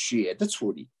个血的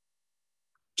处理，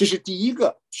这是第一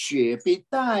个，血被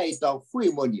带到会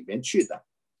幕里面去的。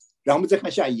然后我们再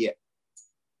看下一页，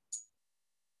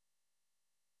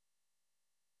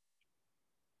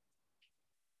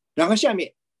然后下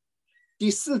面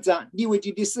第4章，利未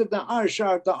记第4章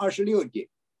22到26节。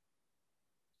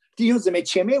弟兄姊妹，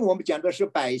前面我们讲的是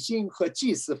百姓和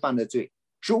祭司犯的罪，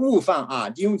是误犯啊。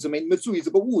弟兄姊妹，你们注意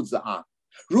这个误字啊。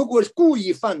如果故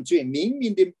意犯罪，明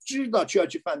明的知道就要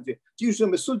去犯罪，弟兄姊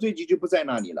妹，赎罪记就不在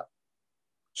那里了。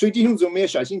所以弟兄姊妹要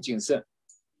小心谨慎。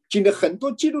今天很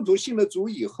多基督徒信了主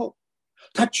以后，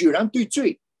他居然对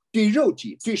罪、对肉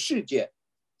体、对世界，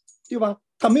对吧？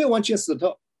他没有完全死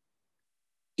透。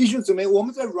弟兄姊妹，我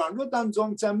们在软弱当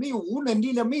中，在没有无能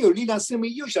力量、没有力量、生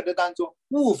命幼小的当中，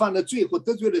误犯了罪或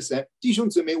得罪了神。弟兄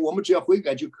姊妹，我们只要悔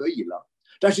改就可以了。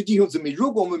但是弟兄姊妹，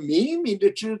如果我们明明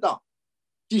的知道，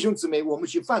弟兄姊妹，我们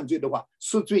去犯罪的话，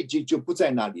赎罪记就不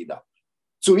在那里了。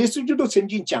主耶稣基督曾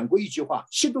经讲过一句话：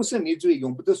吸毒圣灵罪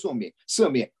永不得赦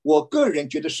免。我个人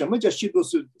觉得，什么叫吸毒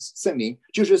圣灵？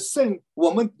就是我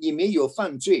们里面有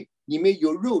犯罪，里面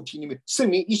有肉体，里面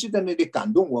圣灵一直在那里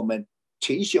感动我们，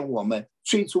提醒我们，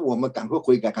催促我们赶快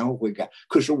悔改。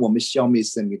可是我们消灭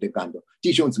圣灵的感动，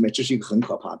弟兄姊妹，这是一个很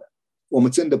可怕的。我们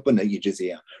真的不能一直这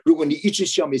样。如果你一直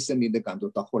消灭圣灵的感动，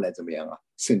到后来怎么样啊？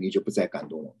圣灵就不再感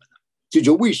动我们了。这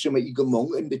就为什么一个蒙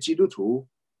恩的基督徒，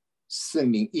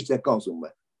圣灵一直在告诉我们，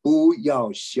不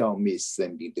要消灭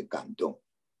圣灵的感动，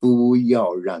不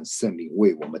要让圣灵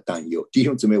为我们担忧。弟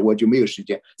兄姊妹，我就没有时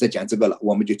间再讲这个了，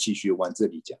我们就继续往这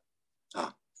里讲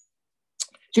啊。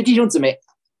所以弟兄姊妹，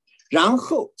然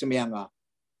后怎么样啊？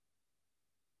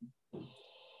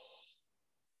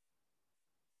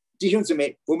弟兄姊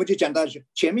妹，我们就讲到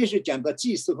前面是讲到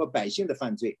祭司和百姓的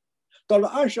犯罪，到了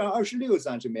22、26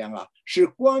章怎么样啊？是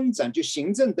官长，就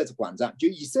行政的官长，就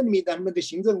以色列民他们的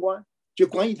行政官，就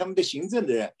管理他们的行政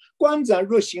的人。官长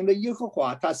若行了耶和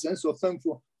华他神所吩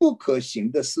咐不可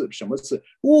行的事，什么事？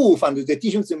误犯的罪。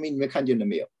弟兄姊妹，你们看见了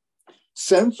没有？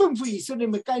神吩咐以色列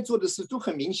们该做的事都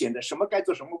很明显的，什么该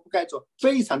做，什么不该做，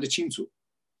非常的清楚。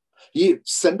以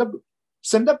神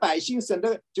的百姓，神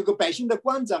的这个百姓的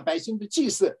官长、百姓的祭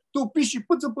司都必须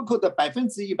不折不扣的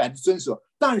100%的遵守。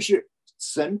但是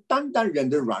神单单人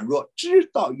的软弱，知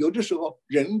道有的时候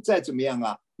人在怎么样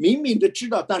啊？明明的知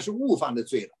道，但是误犯的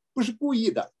罪了，不是故意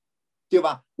的，对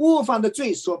吧？误犯的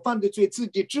罪，所犯的罪自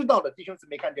己知道了，弟兄姊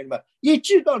妹看见了吗？一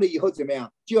知道了以后怎么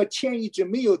样？就要牵一只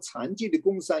没有残疾的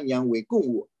公山羊为供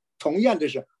物，同样的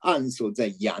是按手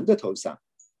在羊的头上，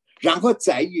然后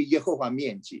宰于耶和华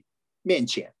面前。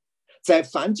在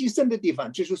燔祭牲的地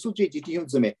方，就是赎罪祭。弟兄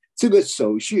姊妹，这个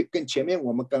手续跟前面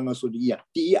我们刚刚说的一样，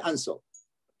第一按手，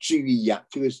至于一样，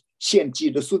这个献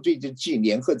祭的赎罪的祭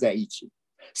联合在一起。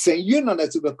神悦纳了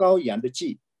这个羔羊的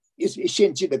祭，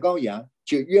献祭的羔羊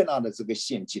就悦纳了这个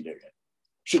献祭的人，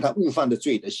是他误犯的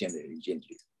罪的献的人献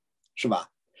祭，是吧？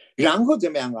然后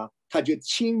怎么样啊？他就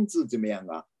亲自怎么样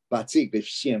啊？把这个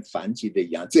献燔祭的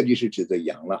羊，这里是指的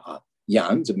羊了啊，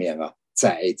羊怎么样啊？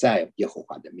宰在耶和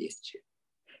华的面前。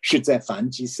是在燔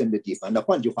祭牲的地方，那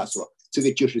换句话说，这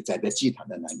个就是宰在祭坛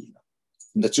的那里了。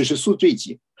那这是赎罪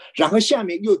祭，然后下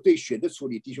面又对血的处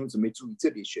理，弟兄姊妹注意这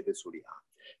里血的处理啊。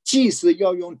祭司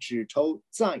要用指头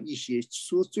蘸一些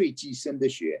赎罪祭牲的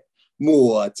血，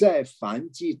抹在燔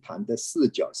祭坛的四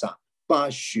角上，把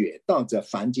血倒在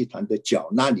燔祭坛的角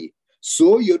那里。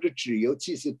所有的脂油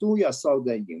祭司都要烧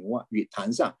在营外与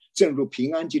坛上，正如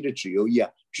平安祭的脂油一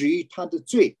样。至于他的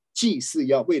罪，祭司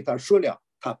要为他说了，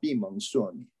他必蒙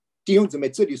赦免。弟兄姊妹，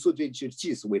这里说罪就是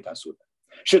祭司为他说的，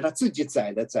是他自己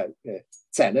宰了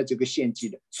这个献祭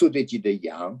的赎罪祭的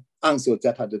羊，按手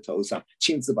在他的头上，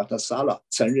亲自把他杀了，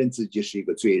承认自己是一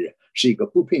个罪人，是一个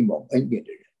不配蒙恩典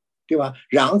的人，对吧？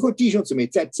然后弟兄姊妹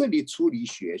在这里处理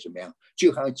血什么样？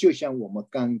就像我们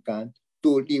刚刚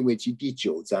读利未记第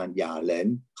9章，亚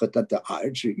伦和他的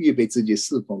儿子预备自己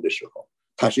侍奉的时候，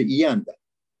他是一样的，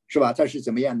是吧？他是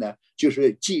怎么样的？就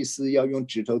是祭司要用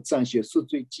指头蘸些赎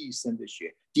罪祭牲的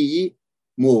血，第一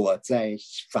抹在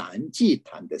燔祭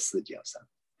坛的四角上。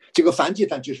这个燔祭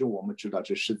坛就是我们知道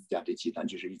这十字架的祭坛，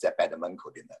就是一在摆在门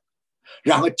口的那个。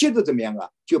然后接着怎么样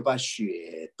啊？就把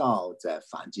血倒在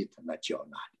燔祭坛的角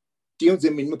那里。弟兄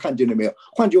姊妹，你们看见了没有？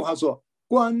换句话说，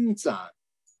官长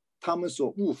他们所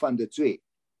误犯的罪，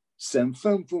神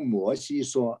吩咐摩西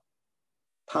说，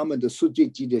他们的赎罪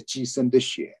祭的祭牲的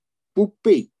血不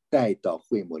被带到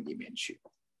会幕里面去。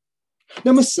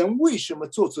那么神为什么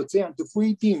做出这样的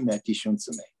规定呢？弟兄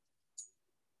姊妹，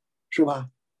是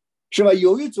吧？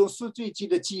有一种赎罪祭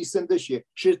的祭牲的血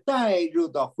是带入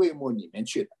到会幕里面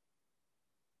去的，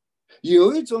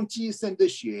有一种祭牲的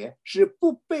血是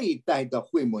不被带到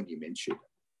会幕里面去的。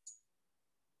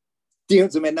弟兄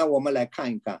姊妹，那我们来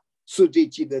看一看赎罪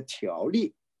祭的条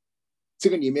例。这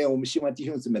个里面我们希望弟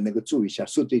兄姊妹能够注意一下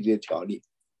赎罪祭的条例。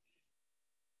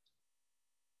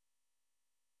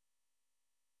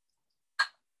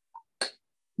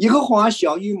耶和华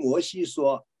晓谕摩西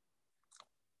说，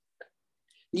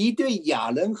你对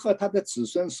亚伦和他的子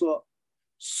孙说，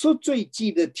赎罪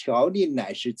祭的条例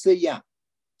乃是这样，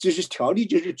就是条例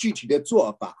就是具体的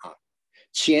做法啊。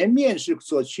前面是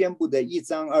所宣布的1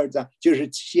章2章，就是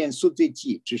献赎罪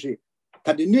祭，只是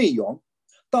它的内容。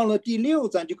到了第6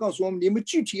章就告诉我们你们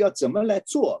具体要怎么来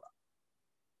做了，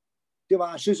对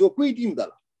吧？是说规定的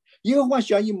了。耶和华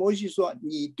晓谕摩西说，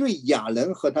你对亚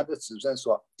伦和他的子孙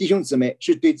说，弟兄姊妹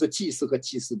是对着祭司和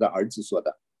祭司的儿子说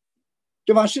的，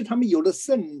对吧？是他们有了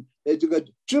这个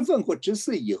职分或职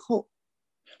事以后，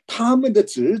他们的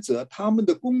职责他们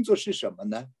的工作是什么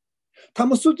呢？他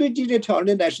们赎罪祭的条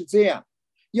例呢是这样，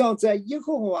要在耶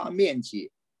和华面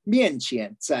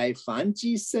前在燔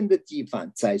祭牲的地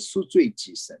方在赎罪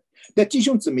祭牲。那弟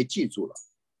兄姊妹记住了，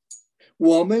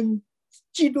我们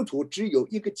基督徒只有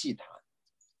一个祭坛，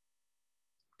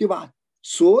对吧？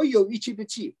所有一切的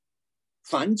祭，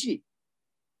燔祭、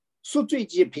赎罪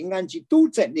祭、平安祭都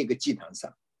在那个祭坛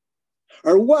上。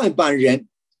而外邦人，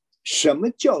什么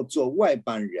叫做外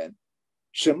邦人？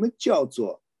什么叫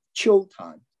做丘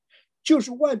坛？就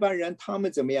是外邦人他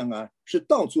们怎么样啊？是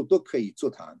到处都可以做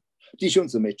坛。弟兄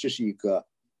姊妹，这是一个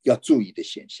要注意的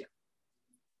现象，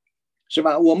是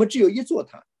吧？我们只有一座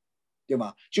坛，对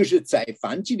吧？就是在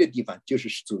燔祭的地方，就是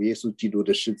主耶稣基督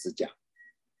的十字架。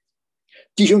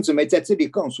弟兄姊妹在这里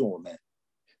告诉我们，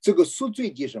这个赎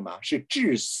罪祭什么是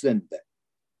至圣的。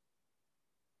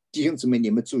弟兄姊妹，你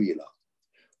们注意了，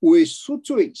为赎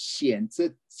罪显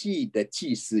这祭的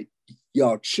祭司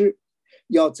要吃，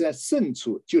要在圣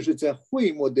处，就是在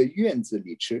会幕的院子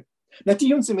里吃。那弟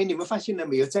兄姊妹，你们发现了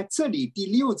没有？在这里第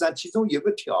6章其中有个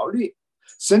条例，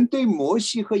神对摩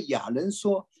西和亚伦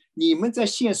说，你们在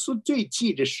献赎罪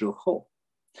祭的时候，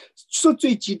赎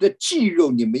罪祭的祭肉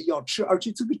你们要吃，而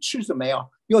且这个吃什么呀？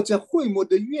要在会幕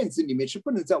的院子里面吃，不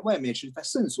能在外面吃，在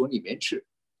圣所里面吃，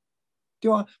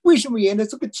对吧？为什么原来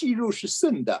这个祭肉是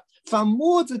圣的？凡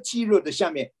摸着祭肉的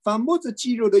下面，凡摸着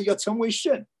祭肉的要成为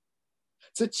圣。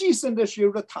这祭牲的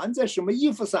时候弹在什么衣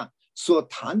服上，所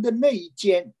弹的那一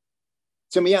件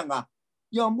怎么样啊？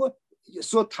要么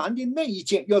所弹的那一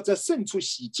件要在圣处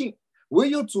洗净，唯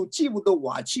有主祭物的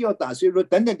瓦器要打碎，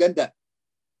等等等等，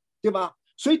对吧？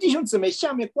所以弟兄姊妹，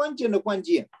下面关键的关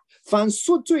键，凡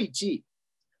赎罪祭，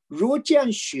如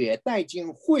将血带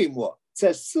进会幕，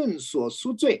在圣所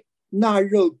赎罪，那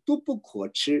肉都不可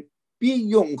吃，必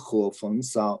用火焚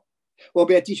烧。我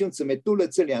不知道弟兄姊妹读了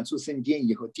这2处圣经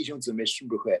以后，弟兄姊妹是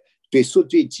不是会对赎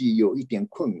罪祭有一点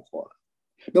困惑？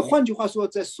那换句话说，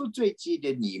在赎罪祭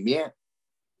的里面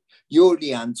有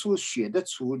2处血的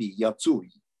处理要注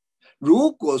意。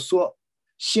如果说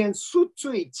献赎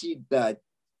罪祭的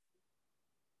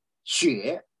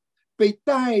血被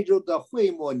带入到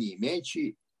会幕里面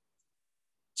去，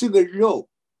这个肉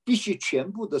必须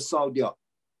全部的烧掉，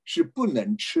是不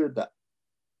能吃的。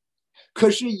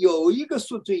可是有一个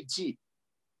赎罪祭，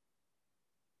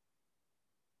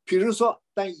比如说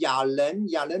当亚伦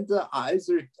的儿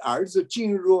子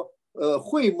进入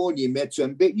会幕里面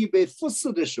准备预备服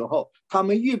侍的时候，他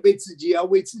们预备自己要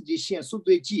为自己献赎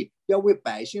罪祭，要为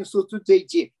百姓赎罪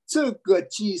祭，这个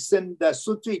祭牲的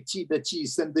赎罪祭的祭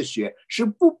牲的血是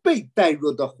不被带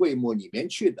入到会幕里面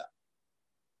去的。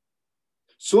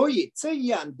所以这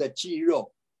样的祭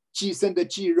肉，祭牲的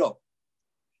祭肉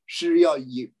是要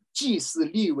以祭司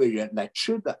利未人来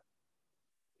吃的。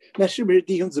那是不是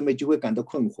弟兄姊妹就会感到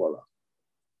困惑了？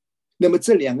那么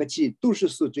这两个祭都是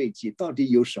赎罪祭，到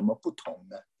底有什么不同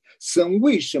呢？神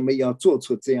为什么要做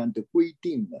出这样的规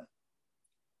定呢？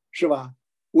是吧？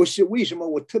为什么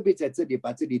我特别在这里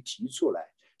把这里提出来，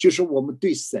就是我们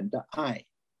对神的爱，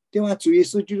对吧？主耶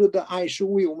稣基督的爱是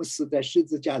为我们死在十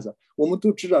字架上，我们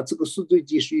都知道这个赎罪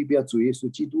祭是预表主耶稣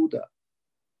基督的，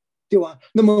对吧？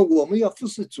那么我们要服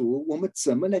侍主，我们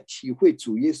怎么来体会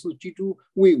主耶稣基督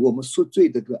为我们赎罪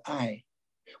的个爱？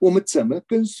我们怎么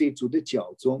跟随主的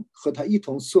脚踪，和他一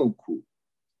同受苦，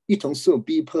一同受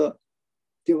逼迫，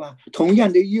对吧？同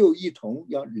样的又一同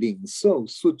要领受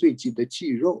赎罪祭的祭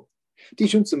肉。弟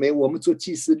兄姊妹，我们做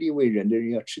祭司利未人的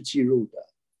人要吃祭肉的。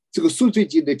这个赎罪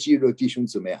祭的祭肉，弟兄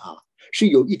姊妹啊，是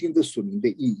有一定的属灵的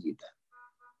意义的。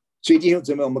所以弟兄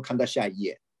姊妹，我们看到下一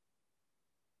页。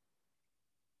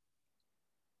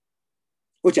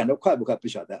我讲的快不快不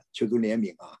晓得，求主怜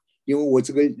悯啊！因为我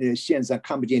这个线上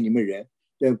看不见你们人，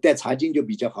带查经就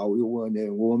比较好，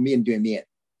我面对面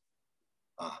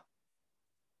啊。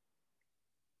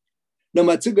那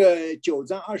么这个9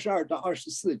章22到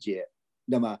24节，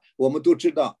那么我们都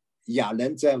知道亚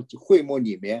伦在会幕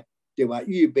里面，对吧？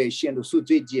预备献的赎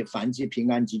罪祭、燔祭、平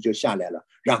安祭就下来了，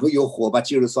然后有火把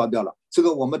祭肉烧掉了。这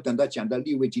个我们等到讲到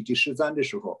利未记第10章的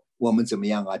时候，我们怎么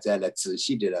样啊？再来仔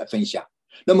细的来分享。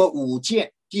那么5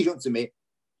件，弟兄姊妹，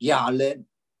亚伦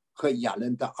和亚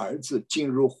伦的儿子进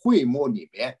入会幕里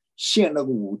面献了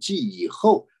5祭以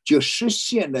后，就实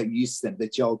现了与神的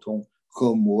交通，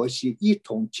和摩西一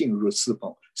同进入侍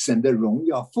奉，神的荣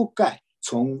耀覆盖，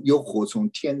有火从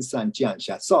天上降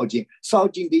下，烧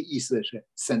尽的意思是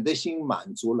神的心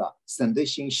满足了，神的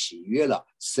心喜悦了，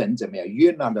神怎么样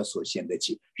悦纳了所献的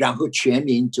祭，然后全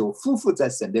民就匍匐在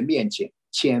神的面前，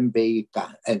谦卑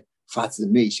感恩，发自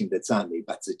内心的赞美，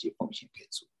把自己奉献给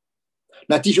主。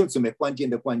那弟兄姊妹，关键，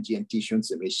弟兄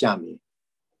姊妹，下面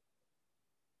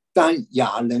当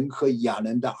亚伦和亚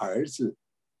伦的儿子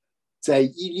在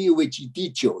利未记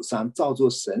第9章照着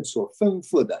神所吩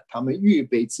咐的，他们预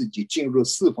备自己进入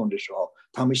侍奉的时候，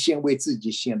他们先为自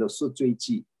己献了赎罪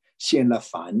祭，献了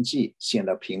燔祭，献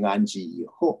了平安祭以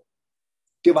后，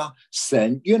对吧？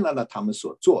神悦纳了他们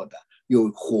所做的，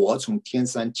有火从天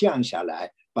上降下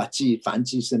来，把燔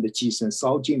祭牲的祭牲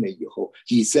烧尽了以后，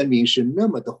以色列民是那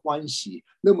么的欢喜，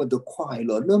那么的快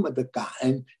乐，那么的感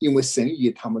恩，因为神与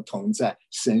他们同在，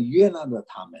神悦纳了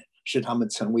他们，使他们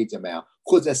成为怎么样，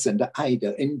或在神的爱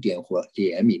的恩典或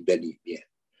怜悯的里面。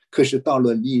可是到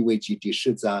了利未记第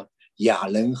10章，亚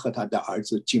伦和他的儿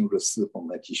子进入侍奉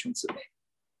了，弟兄姊妹，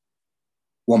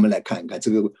我们来看一看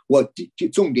这个，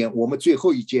重点，我们最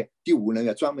后一节第5人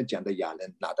要专门讲的亚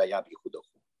伦拿大亚比户的火。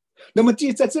那么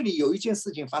在这里有一件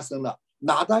事情发生了，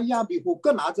拿大亚比户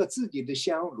各拿着自己的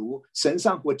香炉，神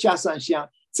上火，加上香，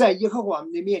在耶和华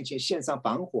的面前献上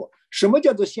燔火。什么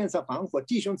叫做献上燔火？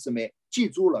弟兄姊妹记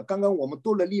住了，刚刚我们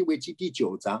读了利未记第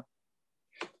9章，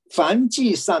燔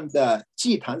祭上的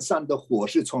祭坛上的火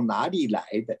是从哪里来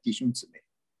的？弟兄姊妹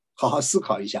好好思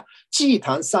考一下，祭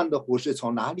坛上的火是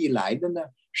从哪里来的呢？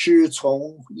是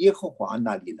从耶和华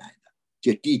那里来的，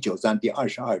就第9章第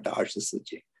22到24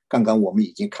节，刚刚我们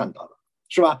已经看到了，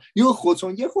是吧？有火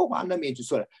从耶和华那边就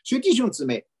出来。所以弟兄姊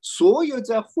妹，所有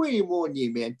在会幕里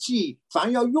面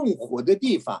凡要用火的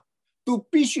地方，都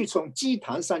必须从祭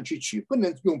坛上去取，不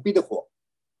能用别的火，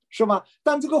是吧？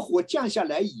当这个火降下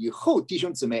来以后，弟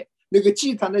兄姊妹，那个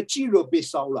祭坛的祭肉被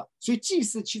烧了，所以祭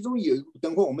司其中有，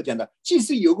等会我们讲的，祭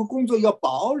司有个工作要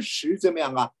保持怎么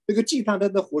样啊？那个祭坛它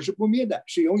的火是不灭的，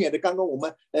是永远的。刚刚我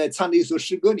们唱的一首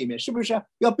诗歌里面，是不是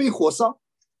要被火烧？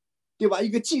对吧？一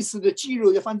个祭司的祭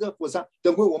肉要放在火上，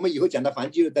等会我们以后讲的燔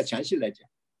祭肉再详细来讲，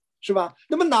是吧？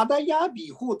那么拿大亚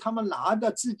比户他们拿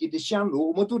着自己的香炉，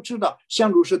我们都知道香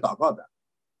炉是祷告的，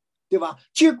对吧？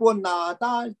结果拿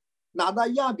大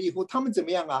亚比户他们怎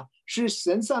么样啊？是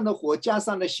神上的火加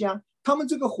上了香，他们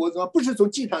这个火不是从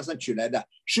祭坛上取来的，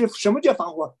是什么叫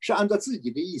防火？是按照自己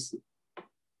的意思，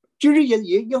就是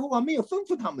耶和华没有吩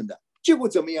咐他们的。结果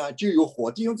怎么样？就有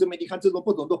火。弟兄姊妹，你看这种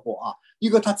不同的火啊，一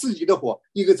个他自己的火，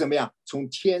一个怎么样？从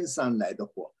天上来的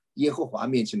火，耶和华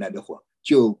面前来的火，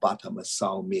就把他们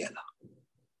烧灭了。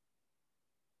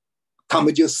他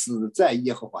们就死在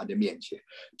耶和华的面前。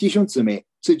弟兄姊妹，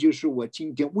这就是我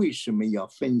今天为什么要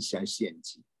分享献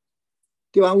祭，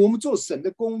对吧？我们做神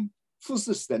的工，服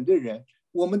侍神的人，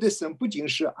我们的神不仅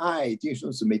是爱，弟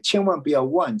兄姊妹，千万不要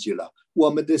忘记了，我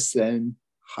们的神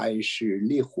还是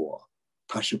烈火，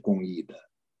他是公义的，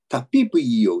他必不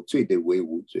以有罪的为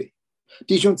无罪。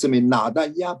弟兄姊妹，拿大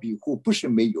亚比户不是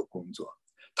没有工作，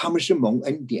他们是蒙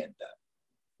恩典的，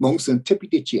蒙神特别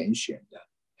的拣选的，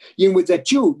因为在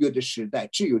旧约的时代，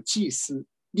只有祭司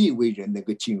利未人能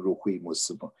够进入会幕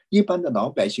侍奉，一般的老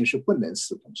百姓是不能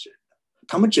侍奉神的，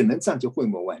他们只能站在会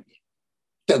幕外面，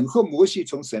等候摩西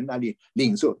从神那里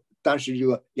领受。当时这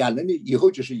个亚伦以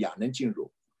后就是亚伦进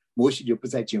入，摩西就不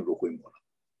再进入会幕了，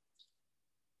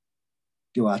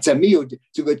对吧？在没有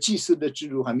这个祭司的制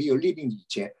度还没有立定以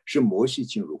前，是摩西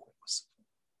进入会幕侍奉，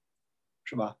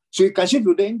是吧？所以感谢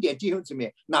主的恩典，弟兄姊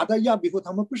妹，拿到亚比户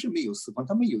他们不是没有侍奉，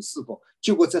他们有侍奉，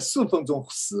结果在侍奉中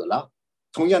死了。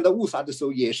同样的误杀的时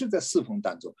候，也是在侍奉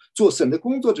当中做神的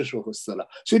工作的时候死了。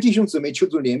所以弟兄姊妹，求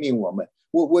主怜悯我们。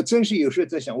我真是有时候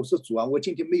在想，我说主啊，我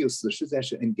今天没有死，实在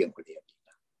是恩典和怜悯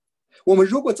的。我们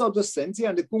如果照着神这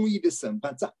样的公义的审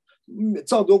判，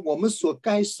照着我们所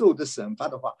该受的审罚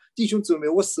的话，弟兄姊妹，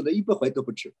我死了100回都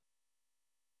不止，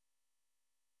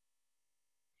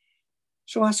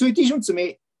是吧？所以弟兄姊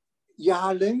妹，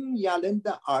亚伦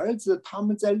的儿子，他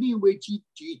们在利未记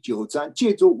第9章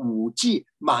借着5祭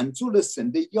满足了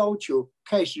神的要求，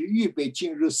开始预备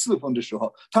进入侍奉的时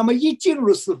候，他们一进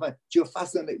入侍奉就发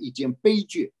生了一件悲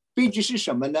剧。悲剧是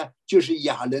什么呢？就是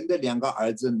亚伦的2个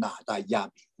儿子拿大亚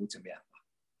比户怎么样？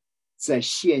在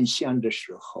献香的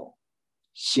时候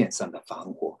献上了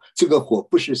防火，这个火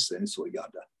不是神所要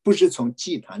的，不是从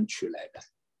祭坛取来的，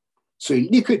所以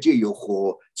立刻就有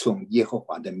火从耶和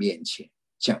华的面前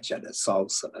降下来，烧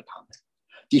死了他们。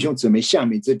弟兄姊妹，下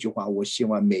面这句话我希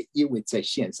望每一位在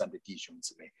线上的弟兄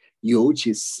姊妹，尤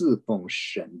其侍奉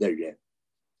神的人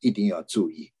一定要注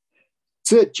意，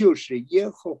这就是耶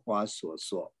和华所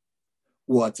说，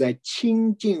我在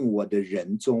亲近我的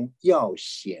人中要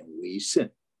显为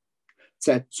圣，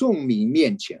在众民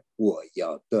面前我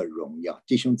要得荣耀。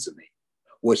弟兄姊妹，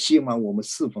我希望我们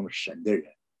侍奉神的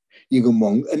人，一个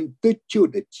蒙恩得救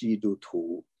的基督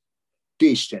徒，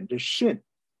对神的圣，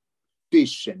对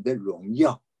神的荣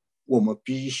耀，我们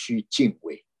必须敬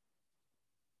畏。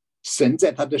神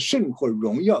在他的圣和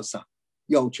荣耀上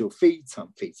要求非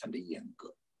常非常的严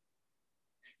格，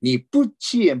你不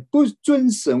尊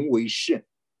神为圣，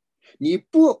你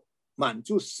不满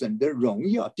足神的荣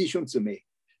耀，弟兄姊妹，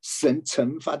神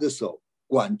惩罚的时候，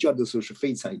管教的时候是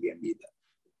非常严厉的，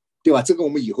对吧？这个我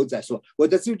们以后再说。我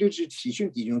在这里就是提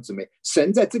醒弟兄姊妹，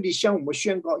神在这里向我们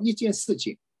宣告一件事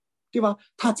情，对吧？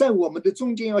他在我们的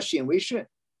中间要显为圣，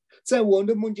在我们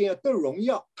的中间要得荣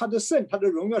耀，他的圣，他的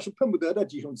荣耀是碰不得的，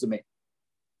弟兄姊妹，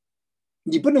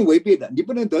你不能违背的，你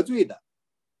不能得罪的，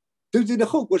得罪的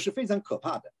后果是非常可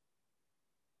怕的，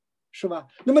是吧？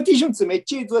那么弟兄姊妹，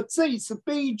借着这一次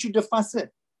悲剧的发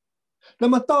生，那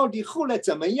么到底后来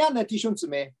怎么样呢？弟兄姊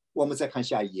妹，我们再看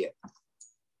下一页。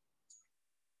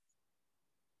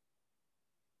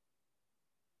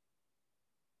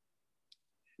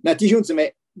那弟兄姊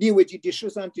妹，利未记第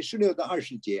13、第16到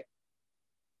20节，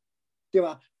对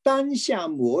吧？当下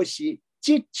摩西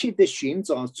急切地寻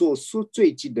找做赎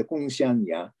罪祭的公香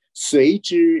羊，谁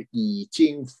知已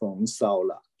经焚烧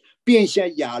了，便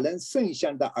向亚伦剩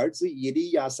下的儿子以利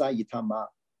亚撒以他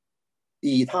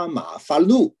玛发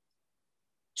怒，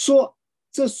说：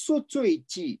这赎罪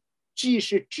祭既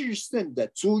是至圣的，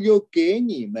主有给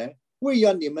你们，为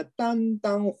要你们担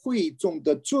当会众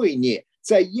的罪孽，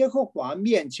在耶和华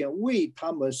面前为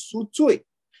他们赎罪，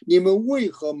你们为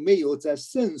何没有在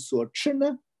圣所吃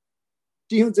呢？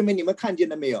弟兄姊妹，你们看见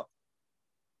了没有？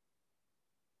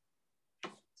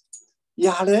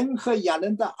亚伦和亚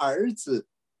伦的儿子，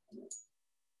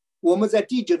我们在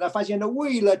第9章发现了，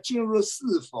为了进入侍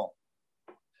奉，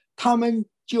他们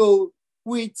就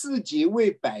为自己为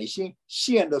百姓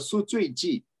献了赎罪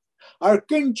祭，而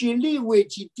根据利未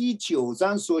记第9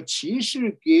章所启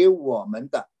示给我们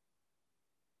的，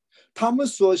他们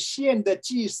所献的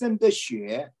祭牲的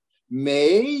血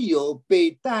没有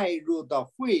被带入到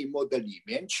会幕的里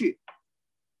面去。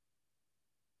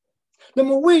那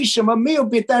么为什么没有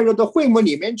被带入到会幕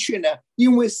里面去呢？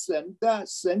因为神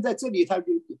在这里，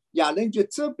亚伦就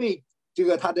责备这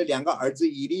个他的2个儿子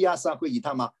以利亚撒和以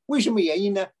他玛。为什么原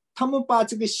因呢？他们把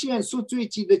这个献赎罪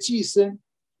祭的祭牲，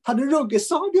他的肉给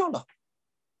烧掉了，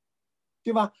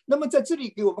对吧？那么在这里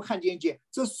给我们看见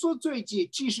这赎罪祭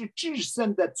既是至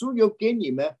圣的，主有给你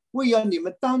们，为要你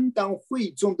们担当会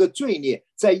众的罪孽，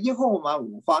在耶和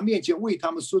华面前为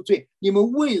他们赎罪，你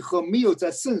们为何没有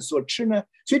在圣所吃呢？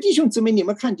所以弟兄姊妹，你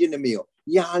们看见了没有？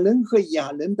亚伦和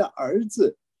亚伦的儿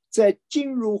子在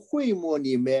进入会幕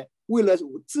里面为了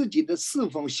自己的侍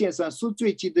奉献上赎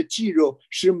罪祭的祭肉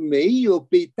是没有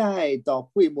被带到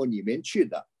会幕里面去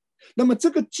的。那么这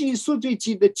个赎罪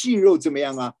祭的祭肉怎么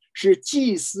样啊？是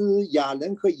祭司亚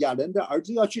伦和亚伦的儿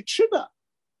子要去吃的。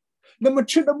那么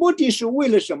吃的目的是为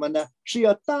了什么呢？是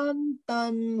要担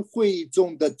当会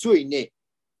众的罪孽。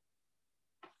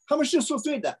他们是赎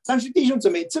罪的，但是弟兄姊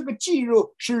妹，这个祭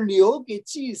肉是留给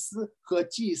祭司和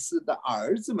祭司的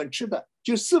儿子们吃的，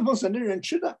就侍奉神的人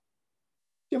吃的，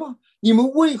对吧？你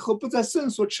们为何不在圣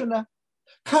所吃呢？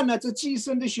看来这祭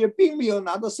司的血并没有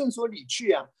拿到圣所里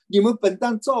去啊！你们本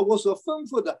当照我所吩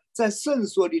咐的，在圣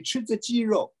所里吃这祭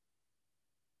肉。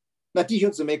那弟兄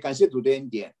姊妹，感谢主的恩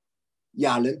典，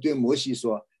亚伦对摩西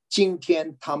说：“今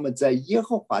天他们在耶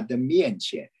和华的面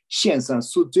前献上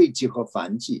赎罪祭和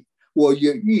燔祭。我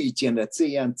也遇见了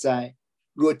这样灾，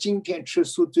若今天吃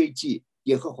赎罪祭，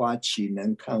耶和华岂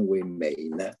能看为美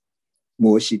呢？”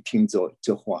摩西听着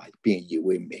这话便以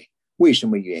为美。为什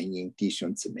么原因？弟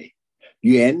兄姊妹，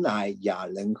原来亚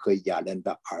伦和亚伦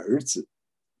的儿子，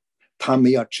他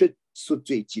们要吃赎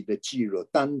罪祭的祭肉，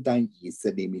担当以色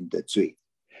列民的罪。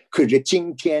可是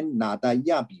今天拿到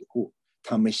亚比户，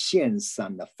他们献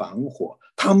上了防火，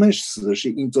他们死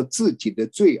是因着自己的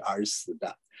罪而死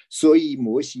的。所以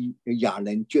摩西亚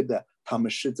伦觉得他们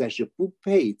实在是不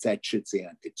配再吃这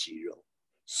样的鸡肉，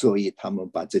所以他们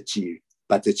把这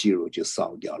鸡肉就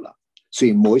烧掉了。所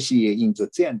以摩西也因着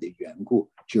这样的缘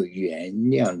故就原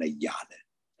谅了亚伦。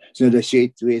所以说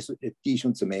主耶稣弟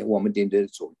兄姊妹，我们点的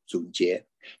总结，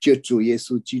就主耶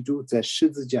稣基督在十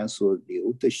字架所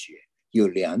流的血有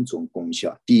两种功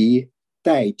效。第一，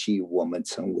代替我们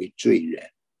成为罪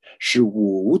人，是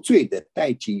无罪的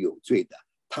代替有罪的，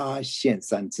他献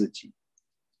上自己，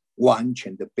完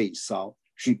全的被烧，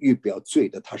是预表罪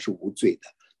的，他是无罪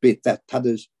的，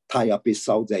他要被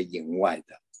烧在营外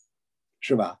的，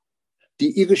是吧？第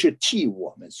一个是替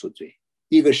我们赎罪，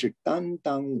一个是担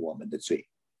当我们的罪，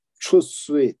出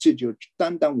罪，这就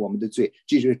担当我们的罪，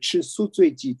就是吃赎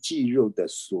罪祭祭肉的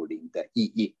属灵的意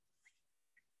义。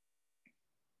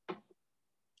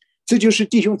这就是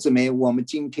弟兄姊妹，我们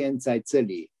今天在这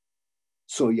里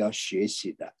所要学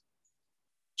习的，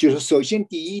就是首先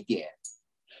第一点，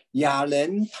亚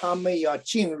伦他们要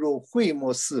进入会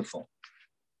幕侍奉。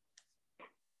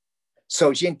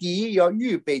首先第一，要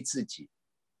预备自己，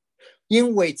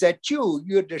因为在旧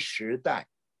约的时代，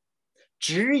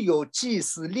只有祭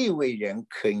司利未人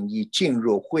可以进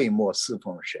入会幕侍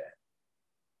奉神，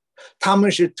他们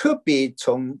是特别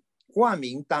从万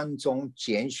民当中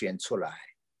拣选出来，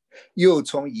又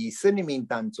从以色列民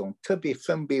当中特别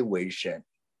分别为圣，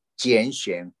拣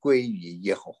选归于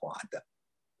耶和华的。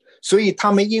所以他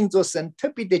们因着神特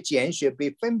别的拣选被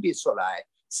分别出来，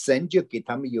神就给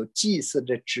他们有祭司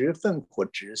的职分或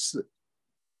职事。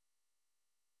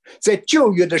在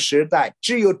旧约的时代，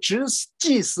只有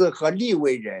祭司和利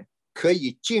未人可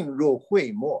以进入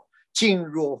会幕，进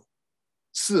入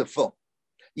侍奉，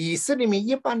以色列民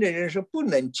一般的人是不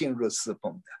能进入侍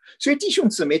奉的。所以弟兄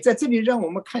姊妹，在这里让我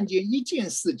们看见一件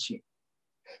事情，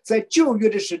在旧约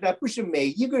的时代，不是每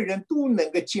一个人都能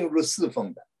够进入侍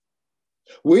奉的，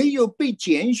唯有被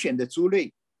拣选的族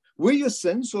类，唯有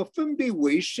神所分别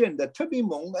为圣的，特别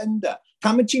蒙恩的，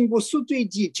他们经过赎罪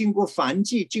祭，经过燔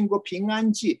祭，经过平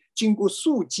安祭，经过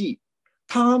赎祭，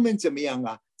他们怎么样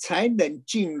啊？才能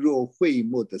进入会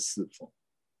幕的侍奉。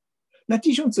那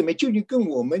弟兄姊妹，究竟跟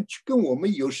我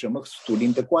们有什么属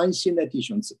灵的关系呢？弟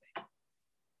兄姊妹，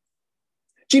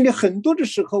今天很多的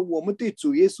时候，我们对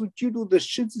主耶稣基督的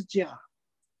十字架，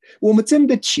我们真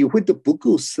的体会的不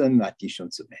够深啊，弟兄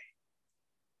姊妹。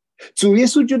主耶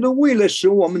稣基督为了使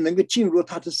我们能够进入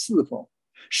他的侍奉，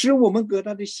使我们和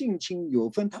他的性情有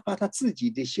分，他把他自己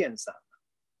的献上，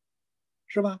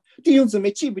是吧？弟兄姊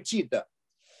妹，记不记得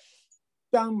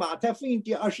当马太福音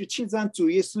第27章主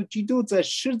耶稣基督在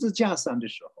十字架上的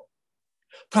时候，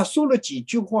他说了几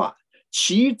句话，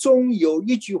其中有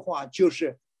一句话就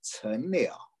是成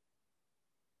了，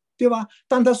对吧？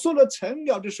当他说了成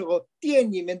了的时候，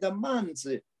殿里面的幔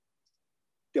子，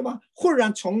对吧？忽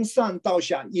然从上到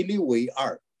下一律为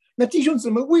二。那弟兄姊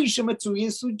妹，为什么主耶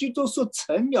稣基督说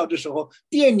成了的时候，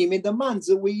殿里面的幔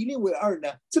子为一律为二呢？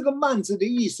这个幔子的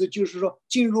意思就是说，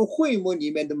进入会幕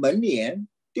里面的门帘，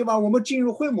对吧？我们进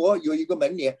入会幕有一个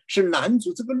门帘是拦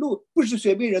阻，这个路不是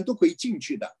随便人都可以进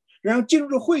去的。然后进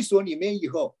入会所里面以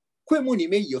后，会幕里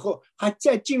面以后，还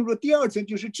再进入第二层，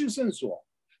就是至圣所。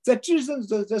在至圣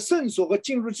所、在圣所和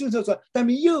进入至圣所，但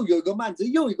面又有一个幔子，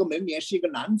又有一个门帘，是一个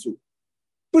拦阻。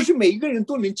不是每一个人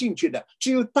都能进去的，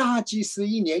只有大祭司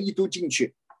1年1度进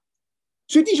去。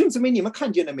所以弟兄姊妹，你们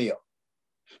看见了没有？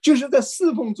就是在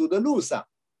侍奉主的路上，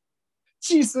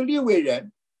祭司利未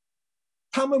人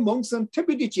他们蒙神特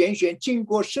别的拣选，经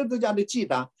过十字架的祭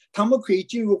坛，他们可以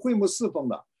进入会幕侍奉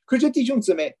了。可是弟兄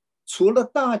姊妹，除了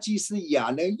大祭司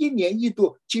亚伦1年1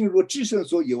度进入至圣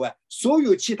所以外，所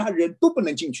有其他人都不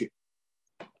能进去。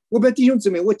我不知道弟兄姊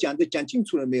妹，我讲清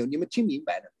楚了没有？你们听明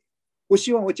白了没有？我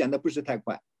希望我讲的不是太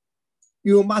快，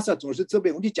因为玛莎总是责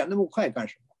备我，你讲那么快干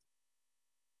什么？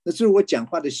那是我讲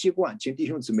话的习惯，请弟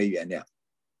兄姊妹原谅，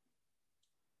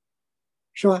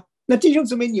是吧？那弟兄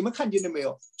姊妹，你们看见了没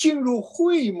有？进入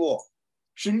会幕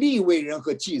是利未人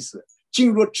和祭司，进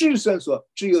入至圣所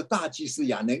只有大祭司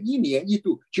亚伦1年1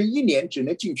度，就1年只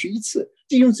能进去1次。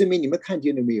弟兄姊妹，你们看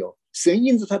见了没有？神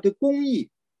因着他的公义，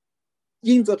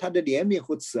因着他的怜悯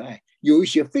和慈爱，有一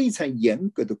些非常严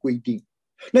格的规定。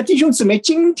那弟兄姊妹，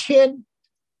今天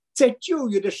在旧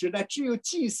约的时代，只有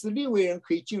祭司利未人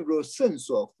可以进入圣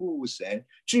所服务神，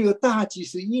只有大祭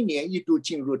司1年1度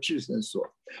进入至圣所。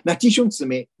那弟兄姊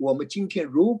妹，我们今天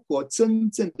如果真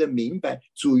正的明白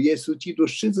主耶稣基督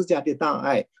十字架的大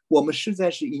爱，我们实在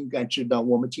是应该知道，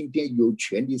我们今天有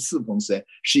权利侍奉神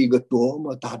是一个多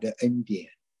么大的恩典。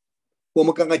我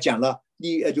们刚刚讲了，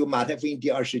就马太福音第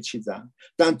27章，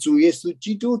当主耶稣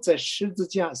基督在十字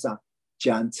架上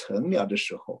讲成了的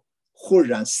时候，忽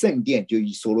然圣殿，就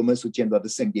以所罗门所建造的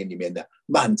圣殿里面的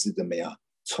幔子怎么样？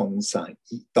从上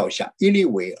到下一律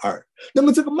为二。那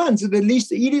么这个幔子的历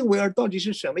史一律为二到底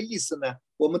是什么意思呢？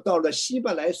我们到了希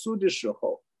伯来书的时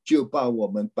候，就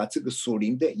把这个属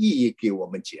灵的意义给我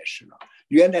们解释了。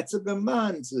原来这个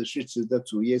幔子是指的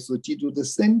主耶稣基督的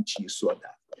身体说的，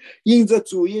因着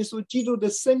主耶稣基督的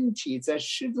身体在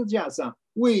十字架上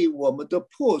为我们的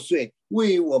破碎，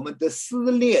为我们的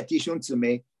撕裂，弟兄姊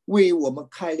妹，为我们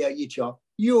开了一条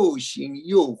又新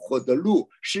又活的路，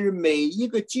使每一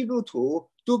个基督徒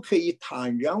都可以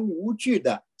坦然无惧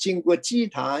的经过祭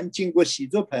坛，经过洗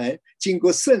濯盆，经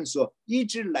过圣所，一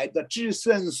直来到至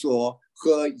圣所，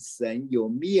和神有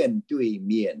面对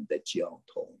面的交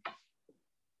通。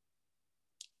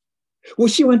我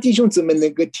希望弟兄姊妹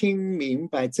能够听明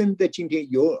白，真的今天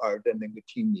有耳的能够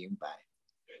听明白，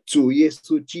主耶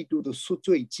稣基督的赎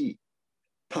罪祭，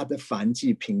他的燔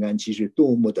祭平安祭是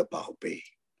多么的宝贝。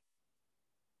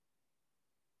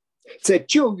在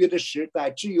旧约的时代，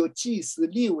只有祭司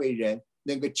利未人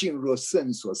能够进入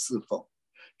圣所侍奉，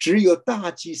只有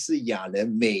大祭司亚伦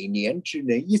每年只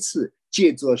能1次，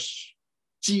借着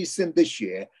祭牲的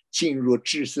血进入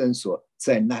至圣所，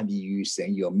在那里与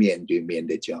神有面对面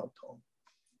的交通。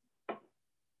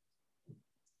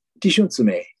弟兄姊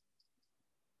妹，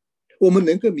我们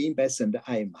能够明白神的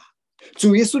爱吗？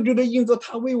主耶稣基督因着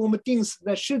他为我们钉死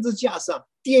在十字架上，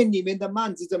殿里面的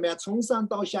幔子怎么样？从上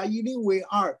到下一律为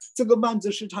二。这个幔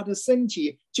子是他的身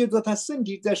体，借着他身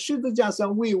体在十字架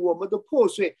上为我们的破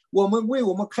碎，为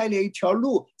我们开了一条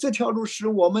路。这条路使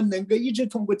我们能够一直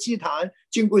通过祭坛，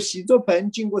经过洗濯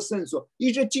盆，经过圣所，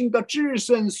一直进到至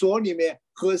圣所里面，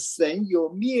和神有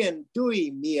面对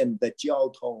面的交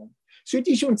通。所以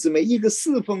弟兄姊妹，一个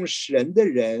侍奉神的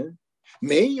人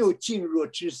没有进入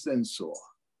至圣所，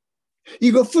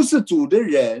一个服侍主的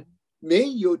人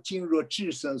没有进入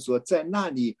至圣所，在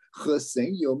那里和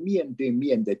神有面对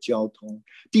面的交通。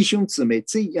弟兄姊妹，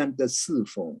这样的侍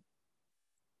奉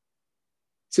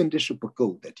真的是不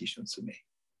够的。弟兄姊妹，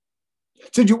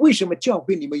这就为什么教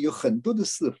会里面有很多的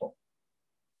侍奉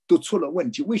都出了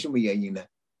问题。为什么原因呢？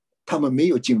他们没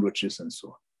有进入至圣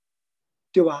所，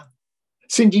对吧？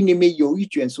圣经里面有一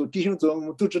卷书，弟兄姊妹，我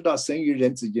们都知道神与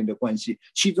人之间的关系，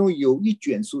其中有一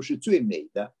卷书是最美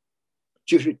的，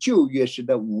就是旧约时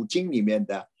的5经里面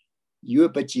的约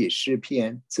伯记、诗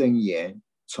篇、箴言、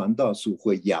传道书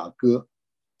或雅歌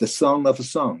The Song of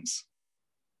Songs，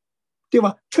 对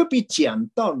吧？特别讲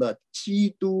到了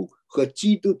基督和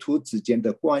基督徒之间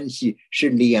的关系是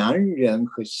良人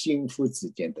和心腹之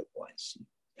间的关系。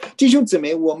弟兄姊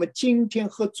妹，我们今天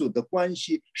和主的关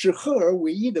系是合而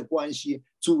为一的关系，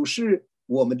主是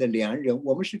我们的良人，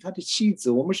我们是他的妻子，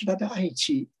我们是他的爱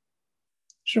妻，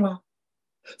是吧？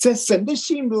在神的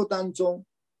心目当中，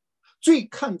最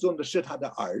看重的是他的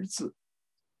儿子，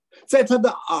在他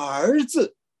的儿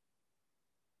子，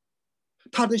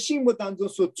他的心目当中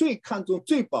所最看重、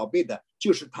最宝贝的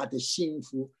就是他的心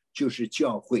腹，就是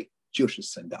教会，就是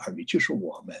神的儿女，就是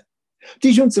我们。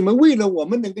弟兄姊妹，为了我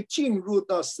们能够进入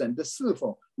到神的侍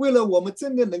奉，为了我们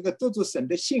真的能够得着神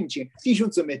的性情，弟兄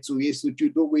姊妹，主耶稣基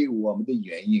督为我们的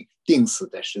原因钉死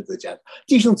在十字架上。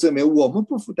弟兄姊妹，我们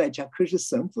不付代价，可是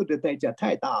神付的代价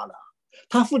太大了。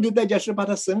他付的代价是把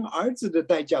他神儿子的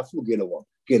代价付给了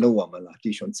我们了。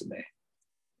弟兄姊妹，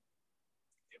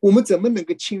我们怎么能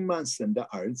够轻慢神的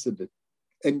儿子的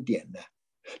恩典呢？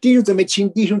弟兄姊妹，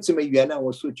请弟兄姊妹原谅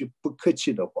我说句不客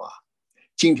气的话，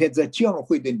今天在教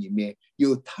会的里面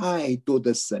有太多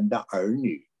的神的儿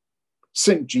女，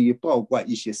甚至于包括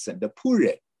一些神的仆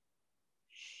人。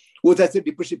我在这里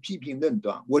不是批评论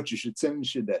断，我只是真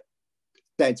实的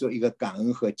带着一个感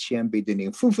恩和谦卑的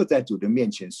灵，夫妇在主的面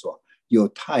前说，有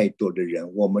太多的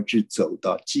人，我们只走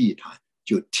到祭坛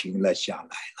就停了下来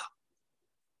了，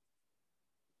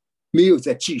没有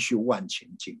再继续往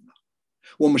前进了。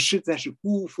我们实在是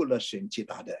辜负了神极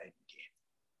大的恩典，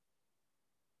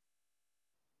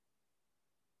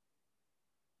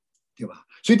对吧？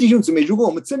所以弟兄姊妹，如果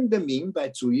我们真的明白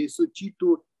主耶稣基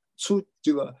督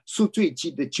赎罪祭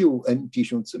的救恩，弟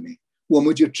兄姊妹，我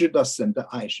们就知道神的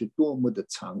爱是多么的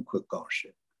长阔高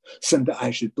深，神的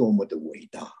爱是多么的伟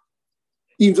大。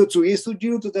因着主耶稣基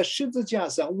督在十字架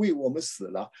上为我们死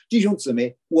了，弟兄姊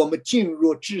妹，我们进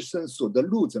入至圣所的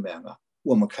路怎么样啊？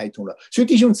我们开通了。所以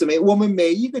弟兄姊妹，我们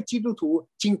每一个基督徒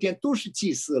今天都是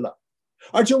祭司了，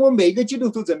而且我们每一个基督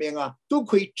徒怎么样啊？都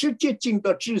可以直接进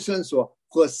到至圣所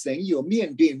和神有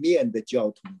面对面的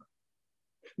交通了。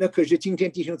那可是今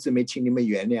天弟兄姊妹，请你们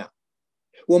原谅，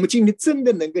我们今天真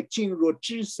的能够进入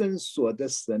至圣所的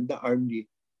神的儿女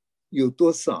有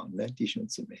多少呢？弟兄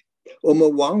姊妹，我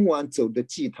们往往走的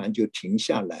祭坛就停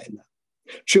下来了，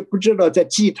却不知道在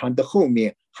祭坛的后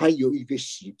面还有一个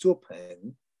洗濯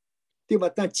盆，对吧？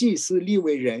当祭司利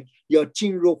未人要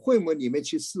进入会幕里面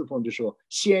去侍奉的时候，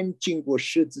先经过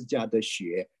十字架的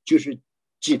血，就是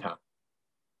祭坛，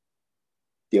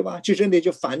对吧？就是那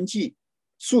就燔祭、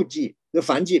素祭、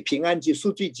燔祭、平安祭、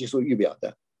赎罪祭所预表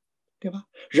的，对吧？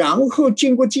然后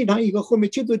经过祭坛以后，后面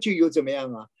接着就有怎么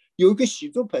样啊？有一个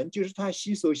洗濯盆，就是他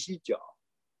洗手洗脚。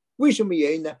为什么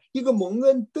原因呢？一个蒙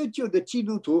恩得救的基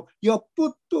督徒要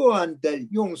不断的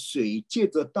用水借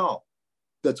着道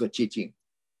得做洁净，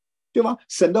对吧？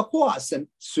神的话，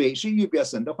水是预表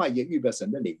神的话，也预表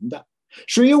神的灵的。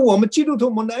所以我们基督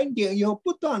徒蒙了恩典以后，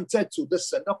不断在主的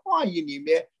神的话语里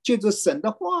面，借着神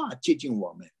的话接近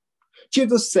我们，借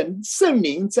着圣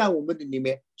灵在我们的里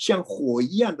面像火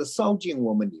一样的烧进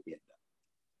我们里面的，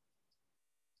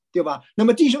对吧？那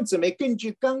么弟兄姊妹，根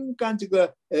据刚刚这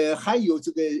个还有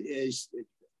这个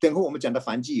等会我们讲到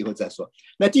燔祭以后再说。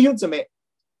那弟兄姊妹，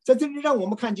在这里让我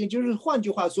们看见，就是换句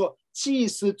话说，祭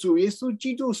司主耶稣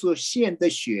基督所献的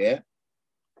血，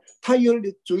它有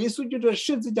主耶稣基督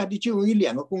十字架的就有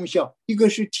两个功效，一个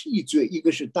是替罪，一个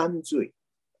是担罪。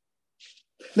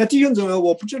那弟兄姊妹，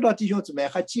我不知道弟兄姊妹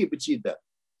还记不记得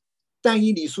但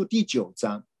以理书第9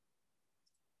章，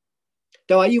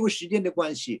对吧？因为时间的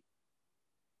关系，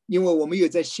因为我们有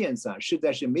在线上，实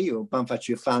在是没有办法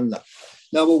去翻了。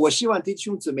那么我希望弟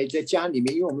兄姊妹在家里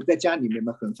面，因为我们在家里面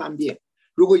嘛很方便，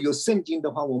如果有圣经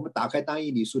的话，我们打开但以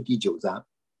理书第9章。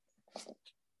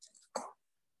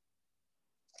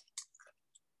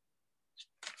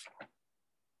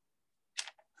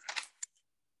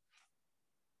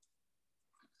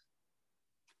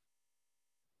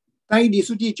但以理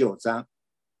书第9章，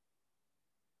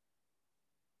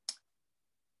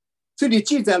这里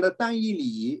记载了但以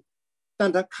理，当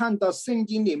他看到圣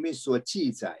经里面所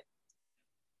记载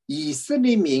以色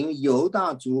列民犹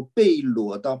大族被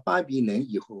掳到巴比伦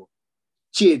以后，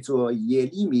借着耶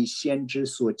利米先知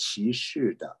所启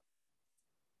示的，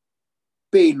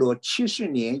被掳70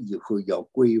年以后要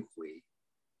归回。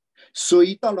所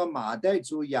以到了马代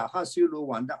族亚哈随鲁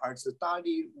王的儿子大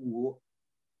利乌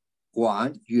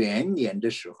王元年的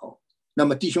时候，那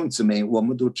么弟兄姊妹，我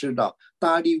们都知道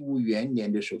大利乌元年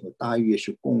的时候，大约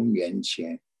是公元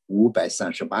前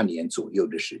538年左右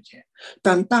的时间。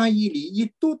当但以理一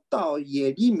读到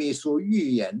耶利米所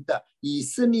预言的以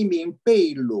色列民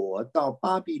被掳到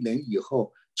巴比伦以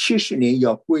后70年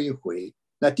要归回，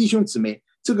那弟兄姊妹，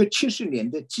这个70年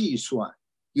的计算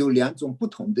有2种不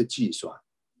同的计算。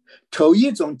头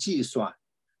一种计算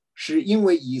是因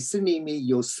为以色列民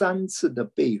有3次的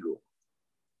被掳，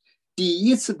第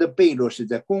一次的被掳是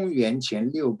在公元前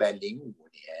605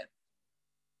年，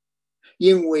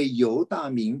因为犹大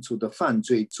民族的犯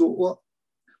罪作恶，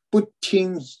不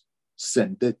听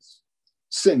神的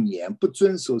圣言，不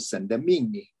遵守神的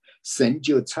命令，神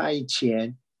就差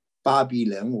遣巴比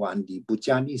伦王尼布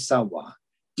加利沙王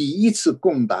第一次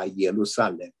攻打耶路撒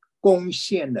冷，攻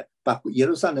陷了，把耶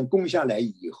路撒冷攻下来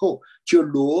以后，就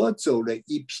掳走了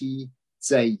一批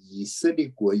在以色列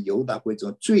国犹大国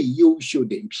中最优秀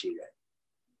的一批人，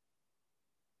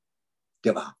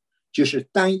对吧？就是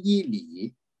但以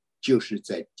理就是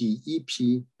在第一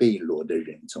批被掳的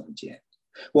人中间。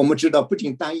我们知道不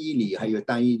仅但以理，还有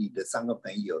但以理的3个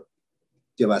朋友，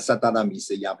对吧？撒达拉米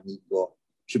斯亚布尼哥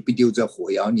是被丢在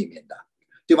火窑里面的，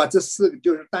对吧？这4个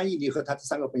就是但以理和他的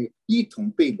3个朋友一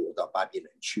同被掳到巴比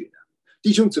伦去的。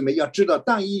弟兄姊妹要知道，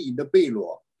但以理的被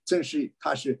掳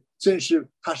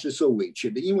他是受委屈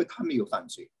的，因为他没有犯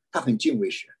罪，他很敬畏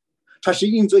神，他是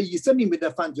因着以色列民的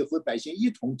犯罪和百姓一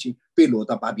同被掳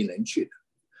到巴比伦去的。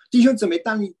弟兄姊妹，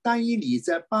但以理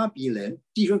在巴比伦，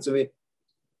弟兄姊妹，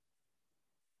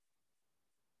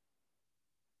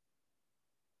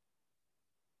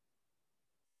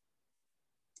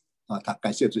他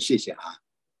感谢主，谢谢啊。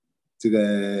这个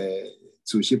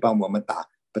主席帮我们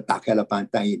打开了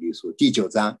但以理书第9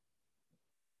章，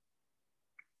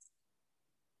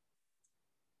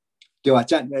对吧？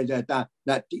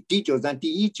那第9章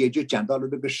第1节就讲到了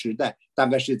这个时代，大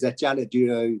概是在加勒这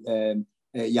个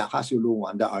亚哈随鲁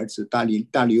王的儿子大利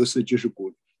乌斯，就是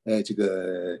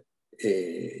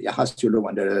亚哈随鲁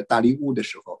王的大利乌的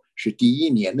时候，是第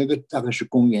1年，那个大概是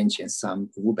公元前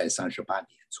538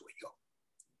年左右，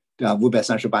对吧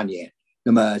？538年。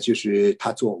那么就是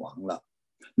他做王了。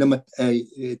那么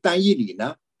但以理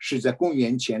呢是在公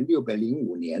元前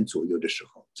605年左右的时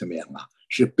候，怎么样啊？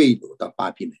是被掳到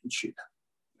巴比伦去的。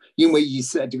因为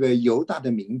这个犹大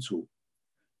的民族，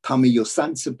他们有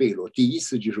3次被掳，第一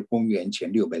次就是公元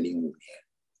前605年，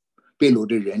被掳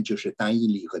的人就是但以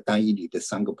理和但以理的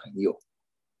3个朋友，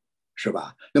是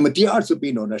吧？那么第2次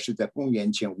被掳呢是在公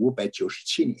元前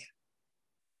597年，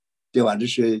对吧？这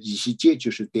是以西结就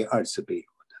是第2次被掳。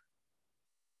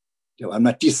对吧？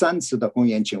那第3次到公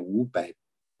元前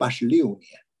586年，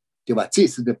对吧？这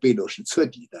次的被掳是彻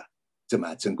底的，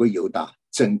整个犹大、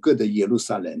整个的耶路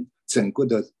撒冷、整个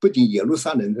的不仅耶路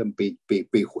撒冷人被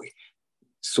毁，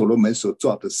所罗门所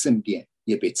造的圣殿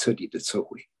也被彻底的撤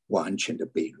毁，完全的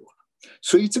被掳了。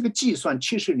所以这个计算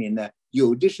70年呢，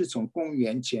有的是从公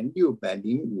元前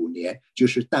605年，就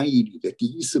是但以理的第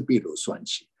1次被掳算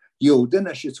起。有的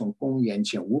呢是从公元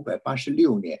前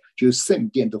586年，就是圣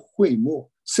殿的会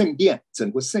幕，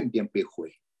整个圣殿被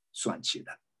毁算起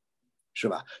的，是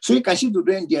吧？所以感谢主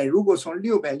的恩典，如果从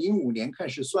605年开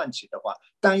始算起的话，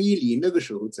但以理那个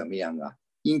时候怎么样啊？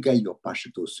应该有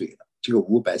80多岁了，这个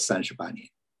538年，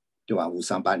对吧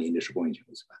？538年的是公元前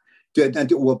538，对，但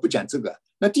我不讲这个。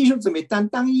那弟兄姊妹，但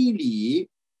以理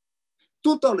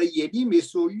读到了耶利米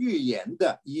所预言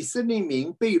的以色列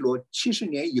民被掳70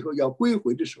年以后要归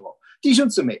回的时候，弟兄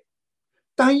姊妹，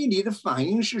但以理的反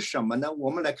应是什么呢？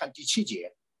我们来看第7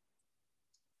节。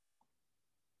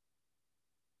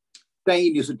但以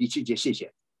理书第7节，谢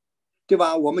谢，对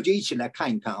吧？我们就一起来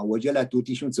看一看啊，我就来读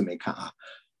弟兄姊妹看啊，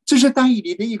这是但以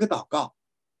理的一个祷告。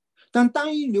当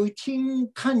但以理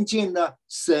看见了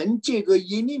神这个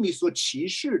耶利米所启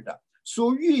示的、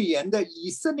所预言的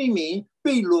以色列民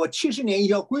被掳70年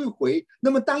要归回，那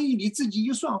么但以理自己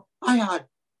一算，哎呀，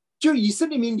就以色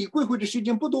列民离归回的时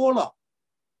间不多了，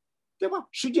对吧？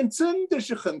时间真的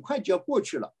是很快就要过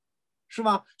去了，是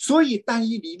吧？所以但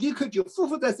以理立刻就匍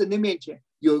匐在神的面前，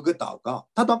有一个祷告。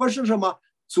他祷告是什么？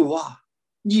主啊，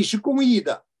你是公义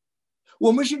的，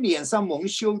我们是脸上蒙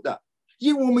羞的，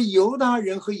因为我们犹大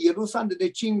人和耶路撒冷的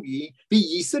居民，比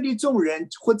以色列众人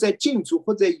或在近处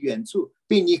或在远处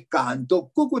被你感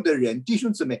动各国的人，弟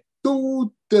兄姊妹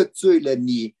都得罪了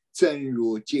你，正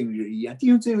如今日一样。弟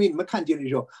兄姊妹，你们看见的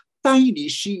时候，但以理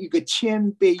是一个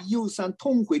谦卑、忧伤、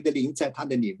痛悔的灵在他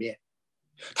的里面，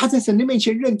他在神的面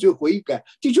前认罪悔改。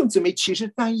弟兄姊妹，其实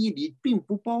但以理并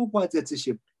不包括在这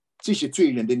些罪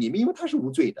人的里面，因为他是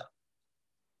无罪的，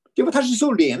对吧？他是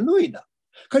受连累的。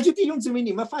可是弟兄姊妹，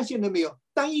你们发现了没有？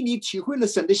但以理体会了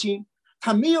神的心，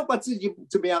他没有把自己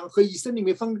怎么样和以色列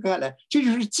民分开来，这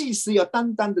就是祭司要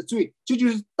担当的罪，这就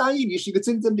是但以理是一个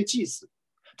真正的祭司。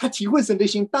他体会神的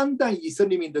心，担当以色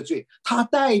列民的罪，他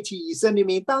代替以色列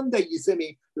民，担待以色列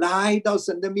民来到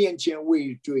神的面前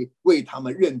为他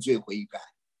们认罪悔改。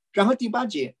然后第8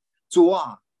节，主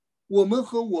啊，我们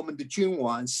和我们的君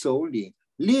王、首领、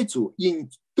列祖因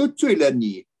得罪了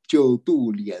你，就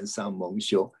都脸上蒙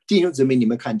羞。弟兄姊妹，你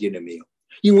们看见了没有？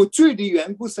因为罪的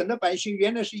缘故，神的百姓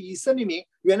原来是以色列民，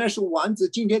原来是王子，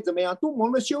今天怎么样，都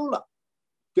蒙了羞了，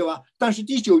对吧？但是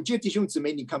第9节，弟兄姊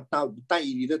妹，你看但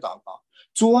以理的祷告，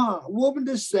主啊，我们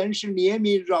的神是怜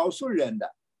悯饶恕人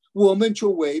的，我们却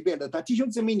违背了他。弟兄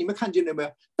姊妹，你们看见了没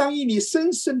有？但以理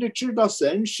深深的知道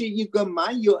神是一个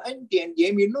满有恩典、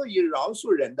怜悯、乐意饶恕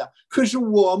人的，可是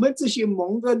我们这些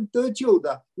蒙恩得救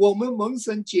的，我们蒙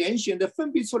神拣选的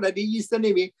分别出来的以色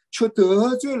列民却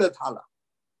得罪了他了，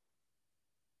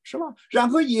是吧？然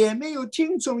后也没有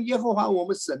听从耶和华我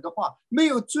们神的话，没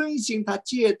有遵行他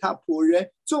借他仆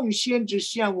人众先知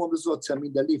向我们所成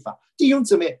名的律法。弟兄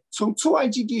姊妹，从出埃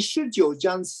及第19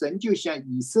章，神就向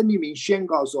以色列民宣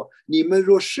告说，你们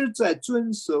若实在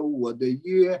遵守我的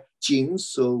约，谨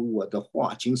守我的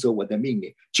话，谨守我的命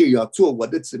令，就要做我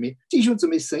的子民。弟兄姊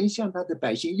妹，神向他的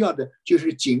百姓要的就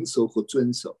是谨守和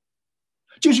遵守，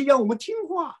就是要我们听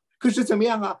话。可是怎么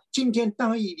样啊？今天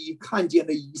当以理看见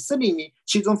了以色列民，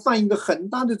其中犯一个很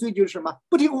大的罪，就是什么？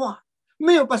不听话，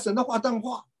没有把神的话当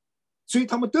话，所以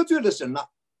他们得罪了神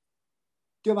了，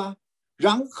对吧？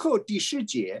然后第10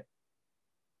节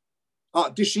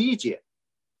第11节，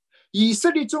以色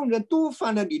列众人都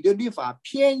犯了你的律法，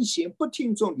偏行不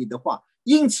听从你的话，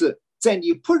因此在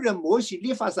你仆人摩西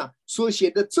律法上所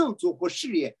写的咒诅和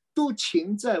誓言都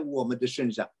倾在我们的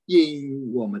身上，因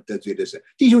我们得罪了神。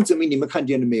弟兄姊妹，你们看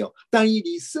见了没有？但以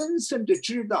理深深的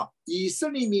知道，以色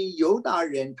列民犹大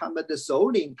人，他们的首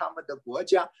领，他们的国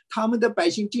家，他们的百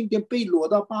姓今天被掳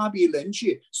到巴比伦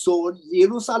去，耶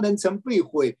路撒冷城被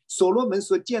毁，所罗门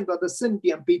所建造的圣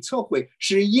殿被撤毁，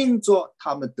是因着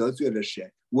他们得罪了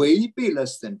神，违背了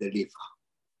神的律法。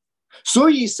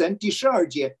所以神第12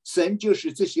节，神就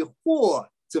是这些祸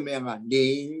怎么样啊？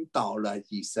领导了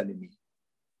以色列民，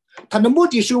他的目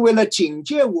的是为了警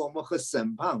戒我们和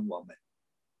审判我们。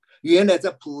原来在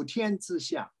普天之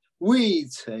下未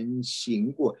曾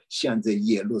行过像这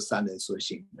耶路撒冷所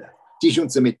行的。弟兄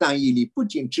姊妹，但以理不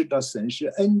仅知道神是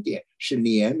恩典，是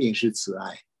怜悯，是慈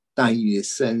爱，但以理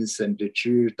深深的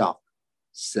知道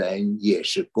神也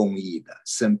是公义的，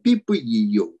神必不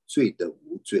以有罪的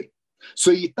无罪。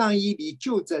所以但以理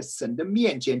就在神的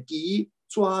面前，第一，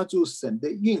抓住神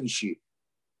的应许，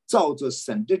照着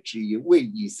神的旨意为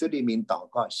以色列民祷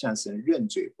告，向神认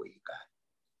罪悔改，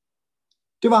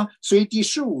对吧？所以第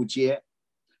15节，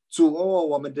主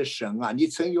我们的神啊，你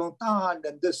曾用大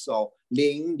能的手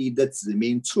领你的子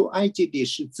民出埃及地，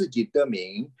使自己得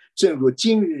名，正如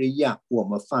今日一样，我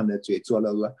们犯了罪，做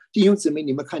了恶。弟兄姊妹，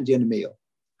你们看见了没有？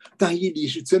但以理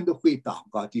是真的会祷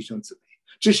告，弟兄姊妹，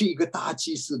这是一个大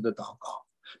祭司的祷告，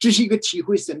这是一个体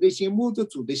会神的心，摸着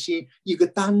主的心，一个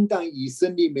担当以色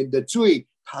列里面的罪，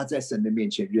他在神的面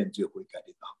前认罪悔改的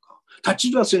祷告。他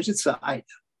知道神是慈爱的，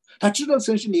他知道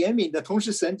神是怜悯的，同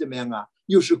时神怎么样啊？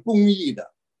又是公义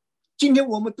的。今天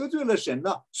我们得罪了神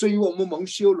了，所以我们蒙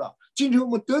羞了。今天我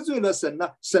们得罪了神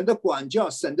了，神的管教，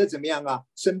神的怎么样啊？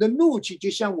神的怒气就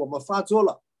向我们发作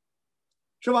了，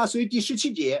是吧？所以第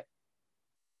17节，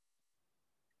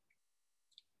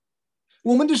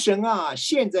我们的神啊，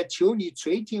现在求你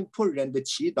垂听仆人的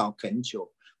祈祷恳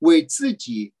求，为自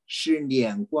己使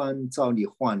脸光照你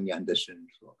荒凉的神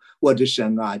说，我的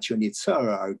神啊，求你侧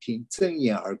耳而听，睁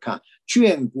眼而看，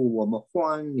眷顾我们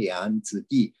荒凉之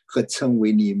地和成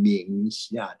为你名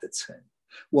下的城。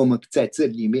我们在这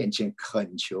里面前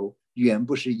恳求，原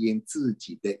不是因自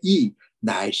己的义，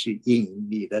乃是因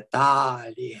你的大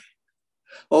怜。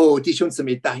弟兄姊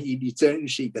妹，但以理真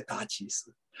是一个大祭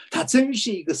司，他真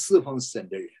是一个侍奉神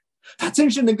的人，他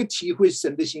真是能够体会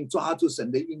神的心，抓住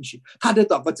神的应许，他的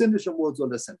祷告真的是摸着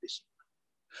了神的心。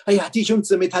哎呀，弟兄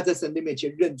姊妹，他在神的面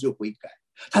前认罪悔改，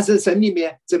他在神里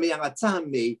面怎么样啊？赞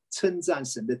美称赞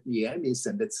神的怜悯，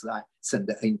神的慈爱，神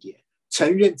的恩典，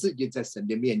承认自己在神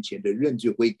的面前的认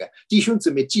罪悔改。弟兄姊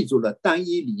妹记住了，但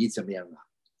以理怎么样啊？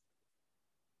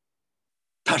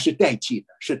他是代替的，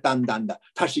是担当的，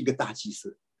他是一个大祭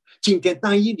司。今天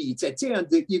但以理在这样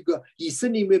的一个以色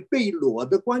列被掳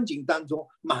的光景当中，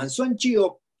马上就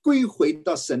要归回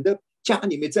到神的家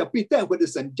里面，在被带回的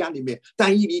神家里面，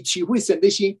但以理体会神的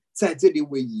心，在这里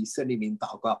为以色列民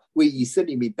祷告，为以色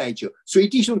列民代求。所以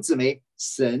弟兄姊妹，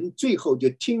神最后就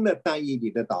听了但以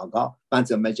理的祷告，把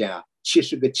怎么讲啊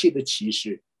？70个7的启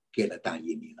示给了但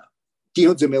以理了。弟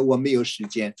兄姊妹，我没有时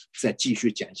间再继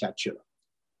续讲下去了，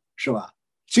是吧？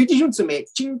所以弟兄姊妹，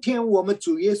今天我们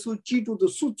主耶稣基督的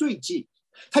赎罪祭，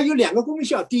它有2个功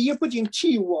效。第一，不仅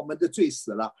替我们的罪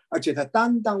死了，而且它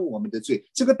担当我们的罪。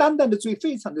这个担当的罪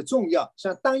非常的重要，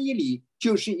像但以理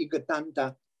就是一个担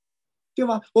当，对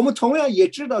吧？我们同样也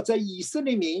知道，在以色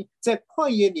列民在旷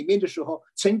野里面的时候，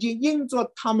曾经因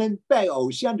着他们拜偶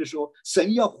像的时候，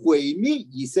神要毁灭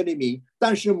以色列民，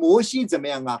但是摩西怎么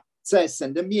样啊？在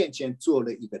神的面前做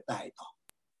了一个代祷。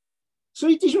所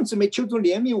以弟兄姊妹，求主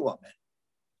怜悯我们，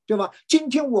对吧？今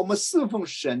天我们侍奉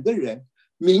神的人，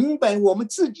明白我们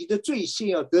自己的罪先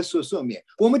要得所赦免。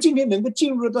我们今天能够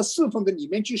进入到侍奉的里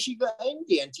面去，是一个恩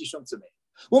典，弟兄姊妹。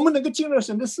我们能够进入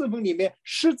神的侍奉里面，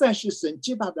实在是神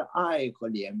极大的爱和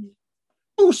怜悯，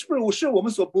不是我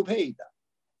们所不配的。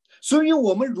所以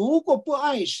我们如果不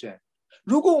爱神，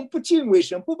如果我们不敬畏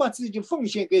神，不把自己奉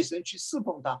献给神去侍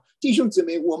奉他，弟兄姊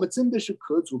妹，我们真的是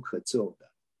可诅可咒的。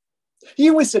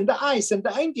因为神的爱，神的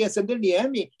恩典，神的怜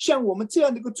悯，像我们这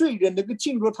样的一个罪人能够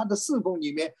进入他的侍奉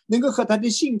里面，能够和他的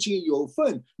性情有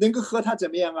份，能够和他怎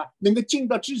么样啊？能够进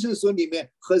到至圣所里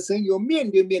面，和神有面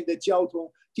对面的交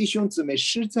通。弟兄姊妹，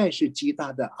实在是极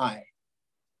大的爱。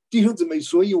弟兄姊妹，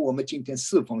所以我们今天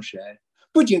侍奉神，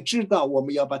不仅知道我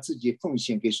们要把自己奉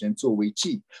献给神作为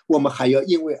祭，我们还要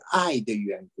因为爱的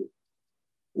缘故，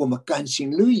我们甘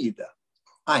心乐意的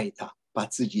爱他，把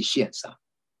自己献上。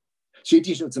所以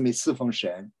弟兄姊妹，侍奉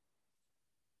神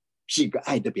是一个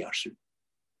爱的表示，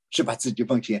是把自己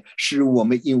奉献，是我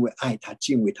们因为爱他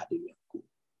敬畏他的缘故，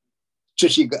这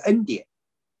是一个恩典。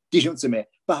弟兄姊妹，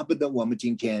巴不得我们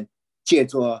今天借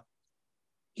着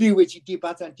利未记第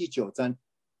8章第9章，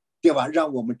对吧，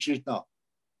让我们知道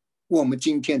我们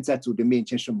今天在主的面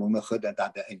前是蒙了何等大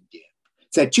的恩典。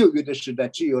在旧约的时代，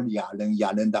只有亚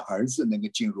伦的儿子能够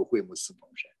进入会幕侍奉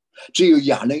神，只有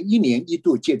亚伦1年1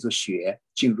度借着血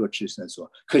进入至圣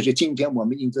所。可是今天我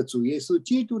们因着主耶稣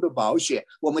基督的宝血，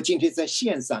我们今天在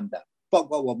线上的，包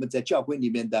括我们在教会里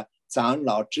面的长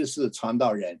老、执事、传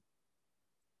道人，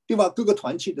对吧？各个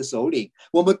团体的首领，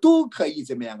我们都可以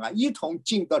怎么样啊？一同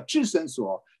进到至圣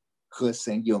所，和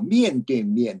神有面对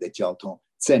面的交通。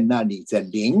在那里，在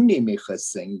灵里面和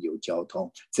神有交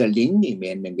通，在灵里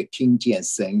面能够听见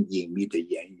神隐秘的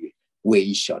言语、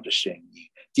微小的声音。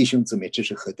弟兄姊妹，这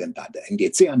是何等大的恩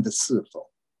典！这样的侍奉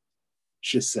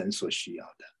是神所需要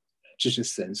的，这是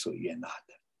神所悦纳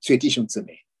的。所以弟兄姊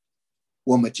妹，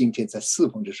我们今天在侍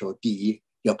奉的时候，第一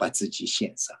要把自己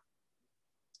献上，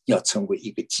要成为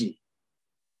一个祭，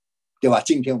对吧？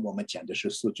今天我们讲的是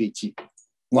赎罪祭，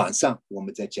晚上我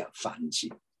们在讲燔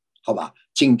祭，好吧？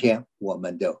今天我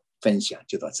们的分享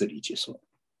就到这里结束。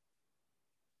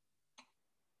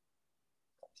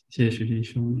谢谢学弟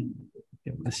兄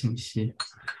给我们的信息。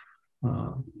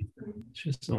确实